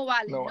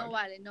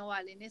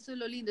valen. Eso es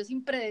lo lindo, es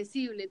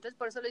impredecible. Entonces,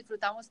 por eso lo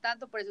disfrutamos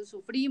tanto, por eso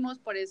sufrimos,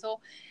 por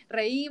eso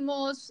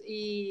reímos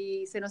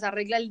y se nos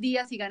arregla el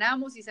día si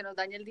ganamos y se nos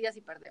daña el día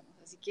si perdemos.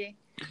 Así que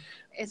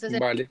eso es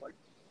el fútbol.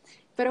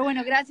 Pero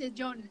bueno, gracias,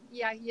 John.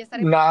 Y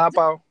estaremos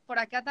por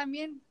acá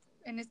también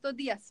en estos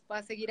días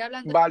para seguir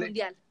hablando del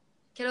Mundial.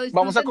 Que lo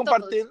vamos a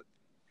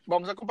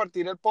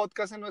compartir el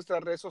podcast en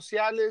nuestras redes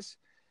sociales.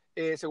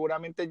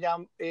 Seguramente ya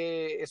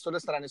esto lo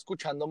estarán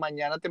escuchando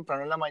mañana,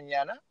 temprano en la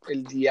mañana,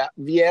 el día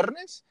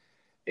viernes.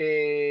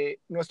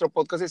 Nuestro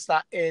podcast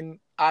está en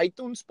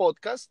iTunes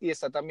Podcast y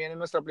está también en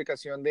nuestra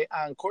aplicación de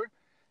Anchor,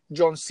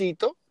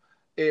 Johncito,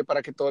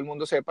 para que todo el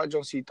mundo sepa,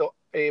 Johncito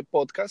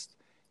Podcast.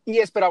 Y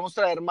esperamos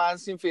traer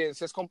más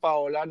incidencias con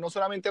Paola, no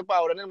solamente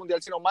Paola en el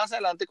Mundial, sino más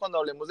adelante cuando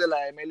hablemos de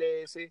la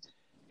MLS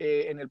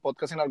en el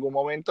podcast en algún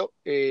momento.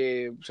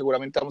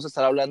 Seguramente vamos a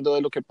estar hablando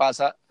de lo que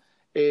pasa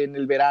en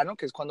el verano,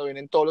 que es cuando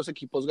vienen todos los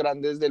equipos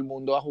grandes del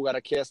mundo a jugar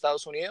aquí a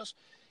Estados Unidos,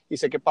 y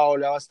sé que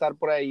Paola va a estar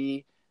por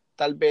ahí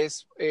tal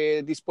vez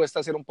dispuesta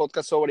a hacer un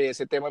podcast sobre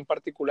ese tema en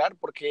particular,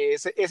 porque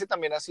ese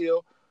también ha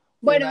sido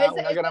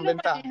una gran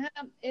ventaja.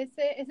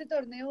 Ese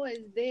torneo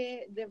es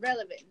de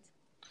Relevant.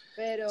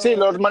 Pero sí,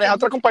 lo maneja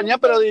otra compañía,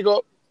 pero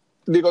digo,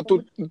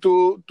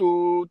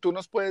 tú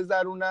nos puedes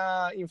dar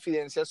una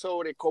infidencia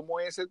sobre cómo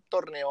ese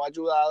torneo ha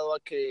ayudado a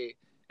que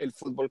el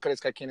fútbol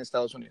crezca aquí en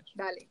Estados Unidos.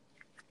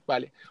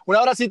 Vale. Un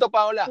abracito,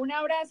 Paola. Un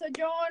abrazo,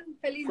 John.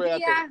 Feliz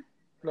día.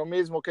 Lo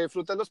mismo, que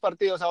disfrutes los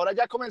partidos. Ahora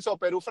ya comenzó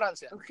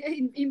Perú-Francia.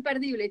 Okay,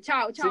 imperdible.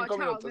 Chao. 5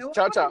 minutos. Me voy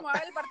chao. a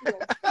el partido.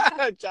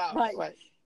 Chao. Bye. Bye.